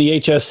mentioned the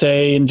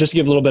HSA, and just to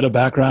give a little bit of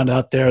background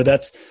out there,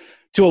 that's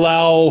to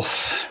allow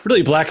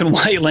really black and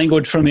white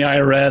language from the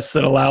IRS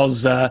that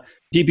allows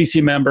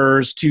DPC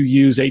members to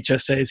use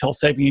HSA's health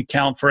saving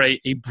account for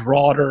a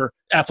broader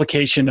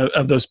application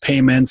of those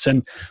payments.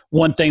 And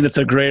one thing that's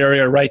a gray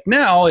area right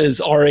now is,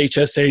 are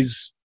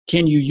HSAs,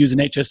 can you use an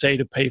HSA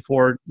to pay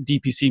for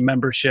DPC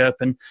membership?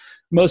 And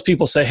most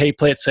people say, hey,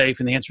 play it safe.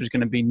 And the answer is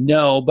going to be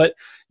no. But,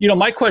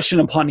 my question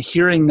upon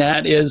hearing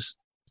that is,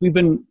 we've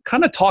been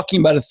kind of talking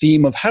about a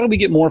theme of how do we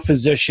get more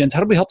physicians? How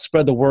do we help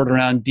spread the word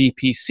around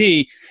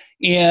DPC?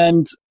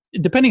 And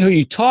depending who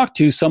you talk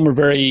to, some are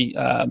very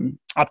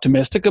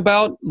optimistic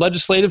about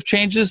legislative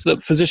changes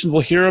that physicians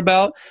will hear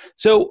about.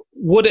 So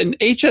would an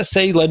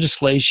HSA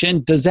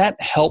legislation, does that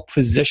help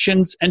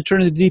physicians enter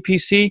into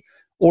DPC?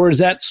 Or is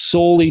that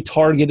solely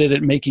targeted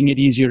at making it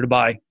easier to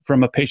buy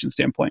from a patient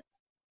standpoint?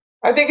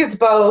 I think it's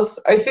both.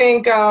 I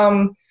think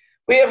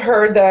we have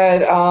heard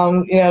that,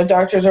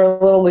 doctors are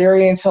a little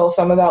leery until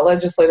some of that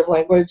legislative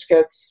language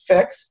gets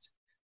fixed,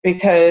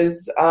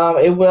 because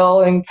it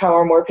will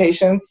empower more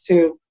patients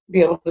to be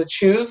able to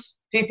choose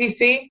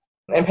DPC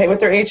and pay with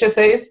their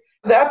HSAs.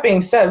 That being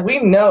said, we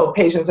know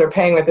patients are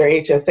paying with their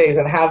HSAs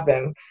and have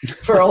been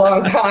for a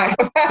long time.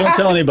 Don't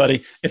tell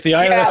anybody. If the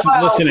IRS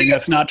is listening,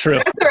 that's not true.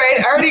 That's right.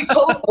 I already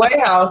told the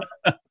White House.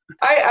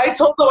 I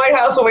told the White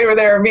House when we were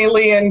there, me,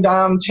 Lee, and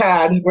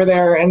Chad were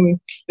there, and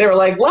they were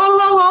like, la,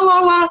 la, la, la,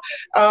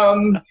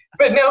 la.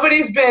 But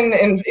nobody's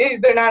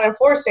they're not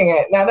enforcing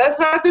it. Now, that's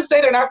not to say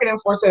they're not going to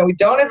enforce it. And we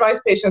don't advise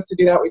patients to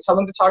do that. We tell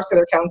them to talk to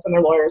their accountants and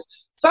their lawyers.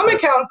 Some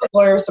accountants and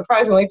lawyers,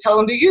 surprisingly, tell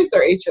them to use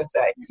their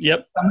HSA.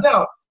 Yep. Some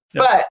don't.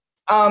 Yep. But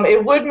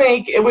it would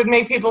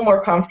make people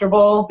more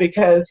comfortable,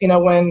 because,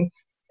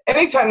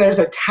 anytime there's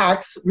a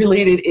tax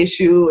related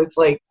issue, it's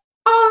like,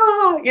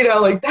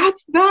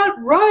 that's not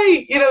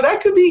right. That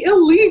could be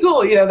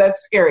illegal.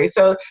 That's scary.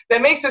 So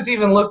that makes us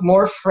even look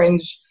more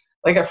fringe,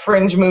 like a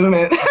fringe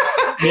movement.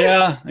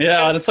 Yeah.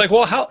 And it's like,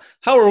 well, how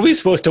are we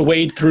supposed to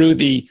wade through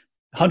the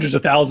hundreds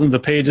of thousands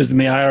of pages in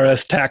the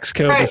IRS tax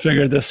code to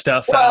figure this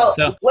stuff out?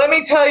 So. Let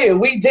me tell you,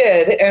 we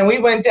did. And we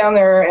went down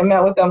there and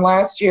met with them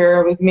last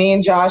year. It was me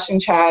and Josh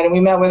and Chad, and we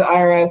met with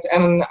IRS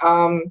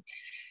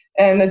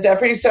and the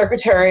Deputy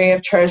Secretary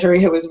of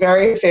Treasury, who was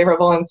very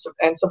favorable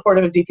and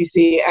supportive of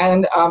DPC,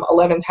 and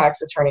 11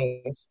 tax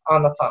attorneys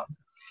on the phone.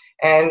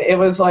 And it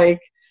was like,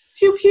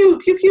 pew, pew,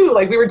 pew, pew.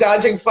 Like we were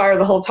dodging fire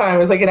the whole time. It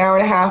was like an hour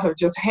and a half of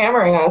just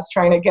hammering us,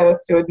 trying to get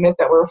us to admit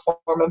that we're a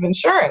form of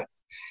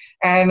insurance.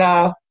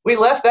 And we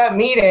left that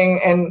meeting,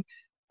 and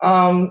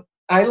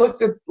I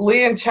looked at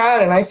Lee and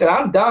Chad, and I said,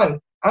 I'm done.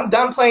 I'm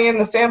done playing in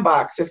the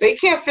sandbox. If they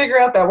can't figure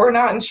out that we're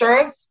not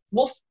insurance,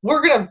 we'll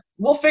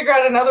figure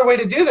out another way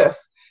to do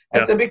this.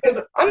 I said, because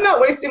I'm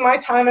not wasting my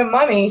time and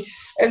money,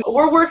 and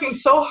we're working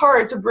so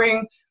hard to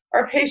bring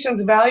our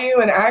patients value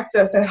and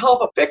access and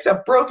help fix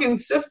a broken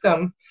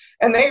system,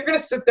 and they're going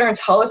to sit there and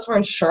tell us we're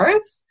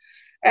insurance?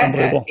 And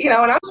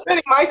I'm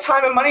spending my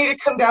time and money to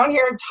come down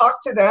here and talk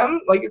to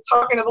them like it's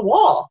talking to the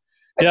wall.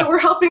 I said, we're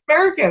helping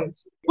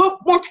Americans. What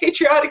more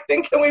patriotic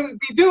thing can we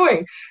be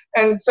doing?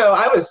 And so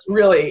I was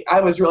really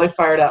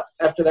fired up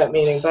after that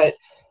meeting. But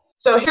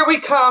so here we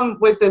come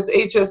with this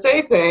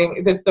HSA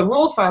thing. The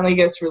rule finally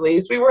gets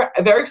released. We were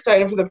very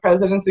excited for the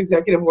president's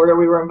executive order.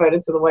 We were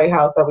invited to the White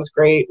House. That was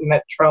great. We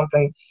met Trump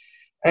and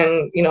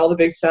all the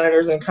big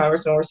senators and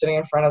congressmen were sitting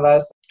in front of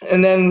us.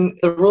 And then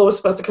the rule was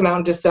supposed to come out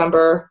in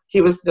December.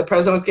 The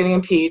president was getting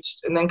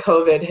impeached, and then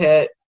COVID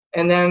hit.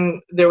 And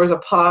then there was a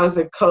pause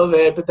at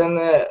COVID, but then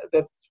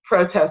the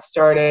protests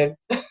started.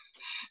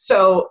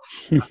 So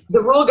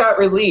the rule got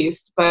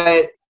released,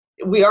 but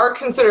we are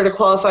considered a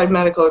qualified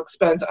medical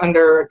expense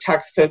under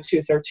Tax Code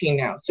 213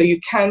 now. So you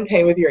can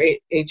pay with your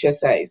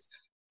HSAs.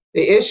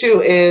 The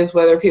issue is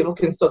whether people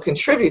can still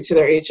contribute to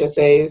their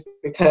HSAs,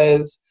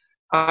 because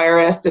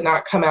IRS did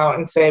not come out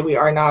and say we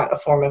are not a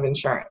form of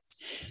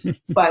insurance.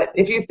 But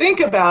if you think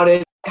about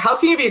it, how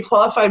can you be a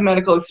qualified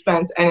medical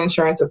expense and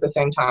insurance at the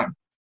same time?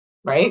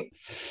 Right?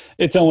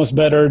 It's almost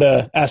better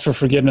to ask for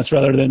forgiveness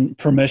rather than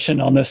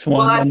permission on this one.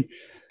 Well,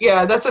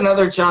 that's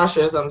another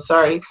Joshism.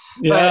 Sorry.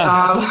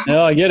 Yeah.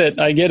 No, I get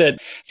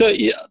it. So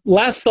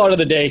last thought of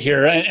the day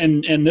here,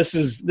 and this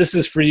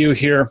is for you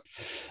here.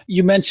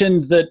 You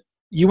mentioned that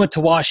you went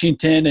to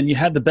Washington and you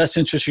had the best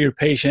interest of your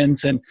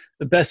patients and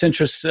the best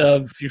interests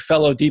of your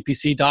fellow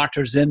DPC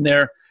doctors in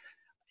there.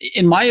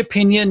 In my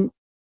opinion,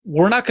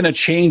 we're not going to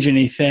change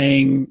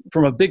anything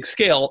from a big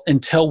scale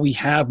until we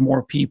have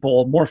more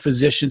people, more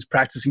physicians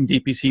practicing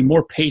DPC,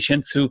 more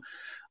patients who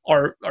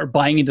are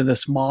buying into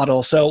this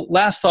model. So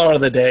last thought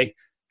of the day,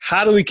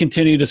 how do we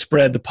continue to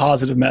spread the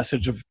positive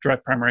message of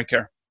direct primary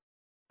care?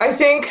 I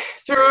think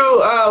through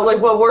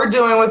what we're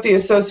doing with the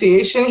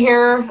association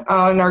here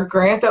in our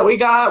grant that we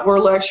got, we're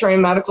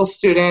lecturing medical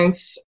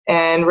students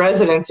and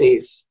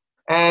residencies.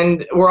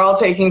 And we're all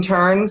taking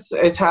turns.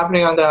 It's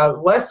happening on the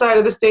west side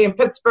of the state in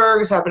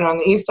Pittsburgh. It's happening on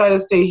the east side of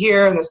the state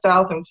here, in the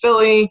south in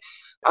Philly.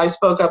 I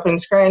spoke up in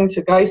Scranton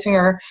to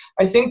Geisinger.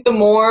 I think the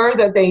more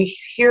that they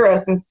hear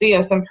us and see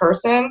us in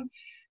person,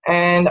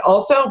 and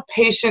also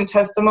patient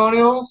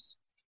testimonials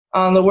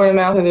on the word of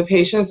mouth of the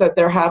patients that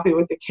they're happy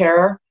with the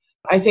care,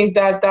 I think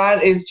that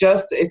is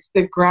it's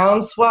the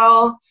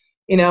groundswell.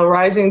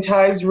 Rising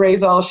tides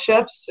raise all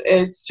ships.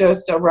 It's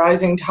just a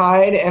rising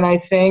tide. And I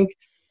think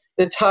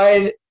the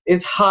tide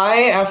is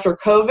high after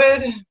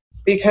COVID,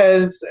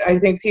 because I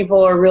think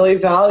people are really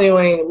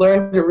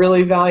learn to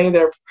really value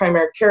their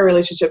primary care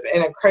relationship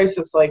in a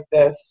crisis like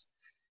this.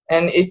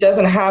 And it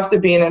doesn't have to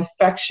be an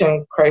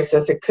infection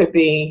crisis. It could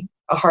be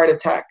a heart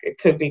attack. It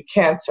could be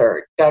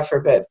cancer, God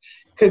forbid.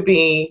 It could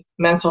be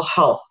mental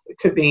health. It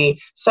could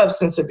be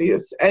substance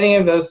abuse, any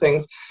of those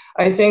things.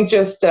 I think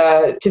just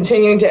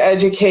continuing to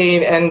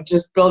educate and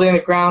just building the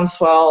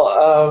groundswell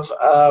of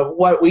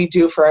what we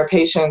do for our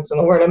patients and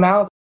the word of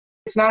mouth.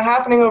 It's not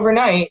happening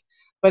overnight,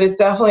 but it's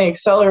definitely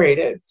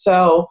accelerated.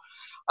 So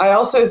I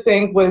also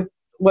think with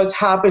what's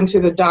happened to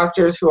the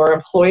doctors who are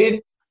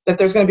employed, that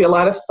there's going to be a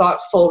lot of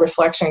thoughtful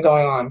reflection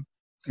going on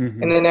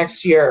in the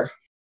next year.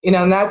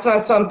 And that's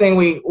not something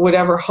we would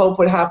ever hope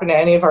would happen to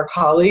any of our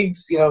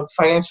colleagues,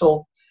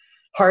 financial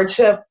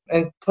hardship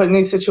and put in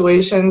these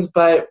situations.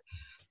 But,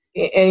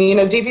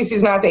 DPC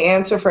is not the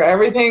answer for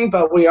everything,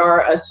 but we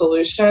are a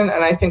solution.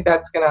 And I think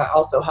that's going to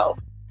also help.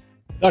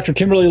 Dr.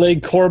 Kimberly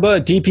Legg-Korba,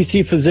 a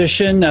DPC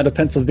physician out of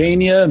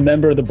Pennsylvania,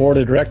 member of the board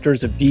of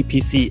directors of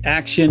DPC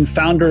Action,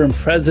 founder and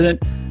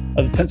president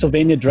of the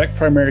Pennsylvania Direct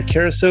Primary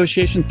Care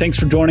Association. Thanks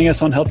for joining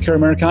us on Healthcare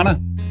Americana.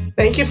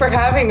 Thank you for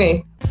having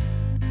me.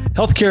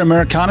 Healthcare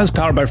Americana is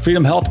powered by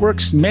Freedom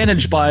HealthWorks,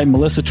 managed by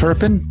Melissa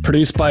Turpin,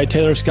 produced by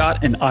Taylor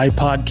Scott and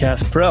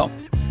iPodcast Pro.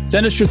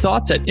 Send us your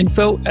thoughts at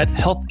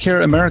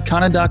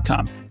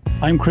info@healthcareamericana.com.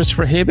 I'm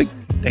Christopher Habig.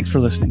 Thanks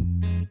for listening.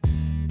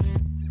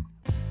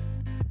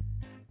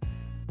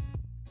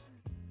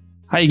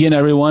 Hi again,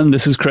 everyone.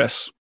 This is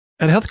Chris.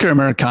 At Healthcare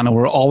Americana,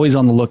 we're always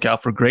on the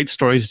lookout for great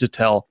stories to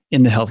tell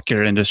in the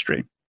healthcare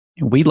industry,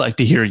 and we'd like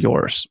to hear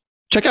yours.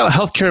 Check out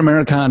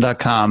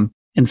healthcareamericana.com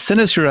and send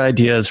us your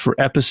ideas for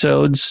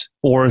episodes,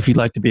 or if you'd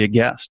like to be a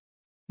guest.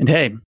 And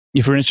hey,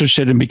 if you're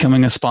interested in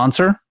becoming a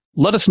sponsor,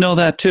 let us know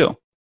that too.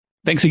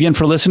 Thanks again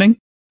for listening.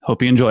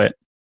 Hope you enjoy it.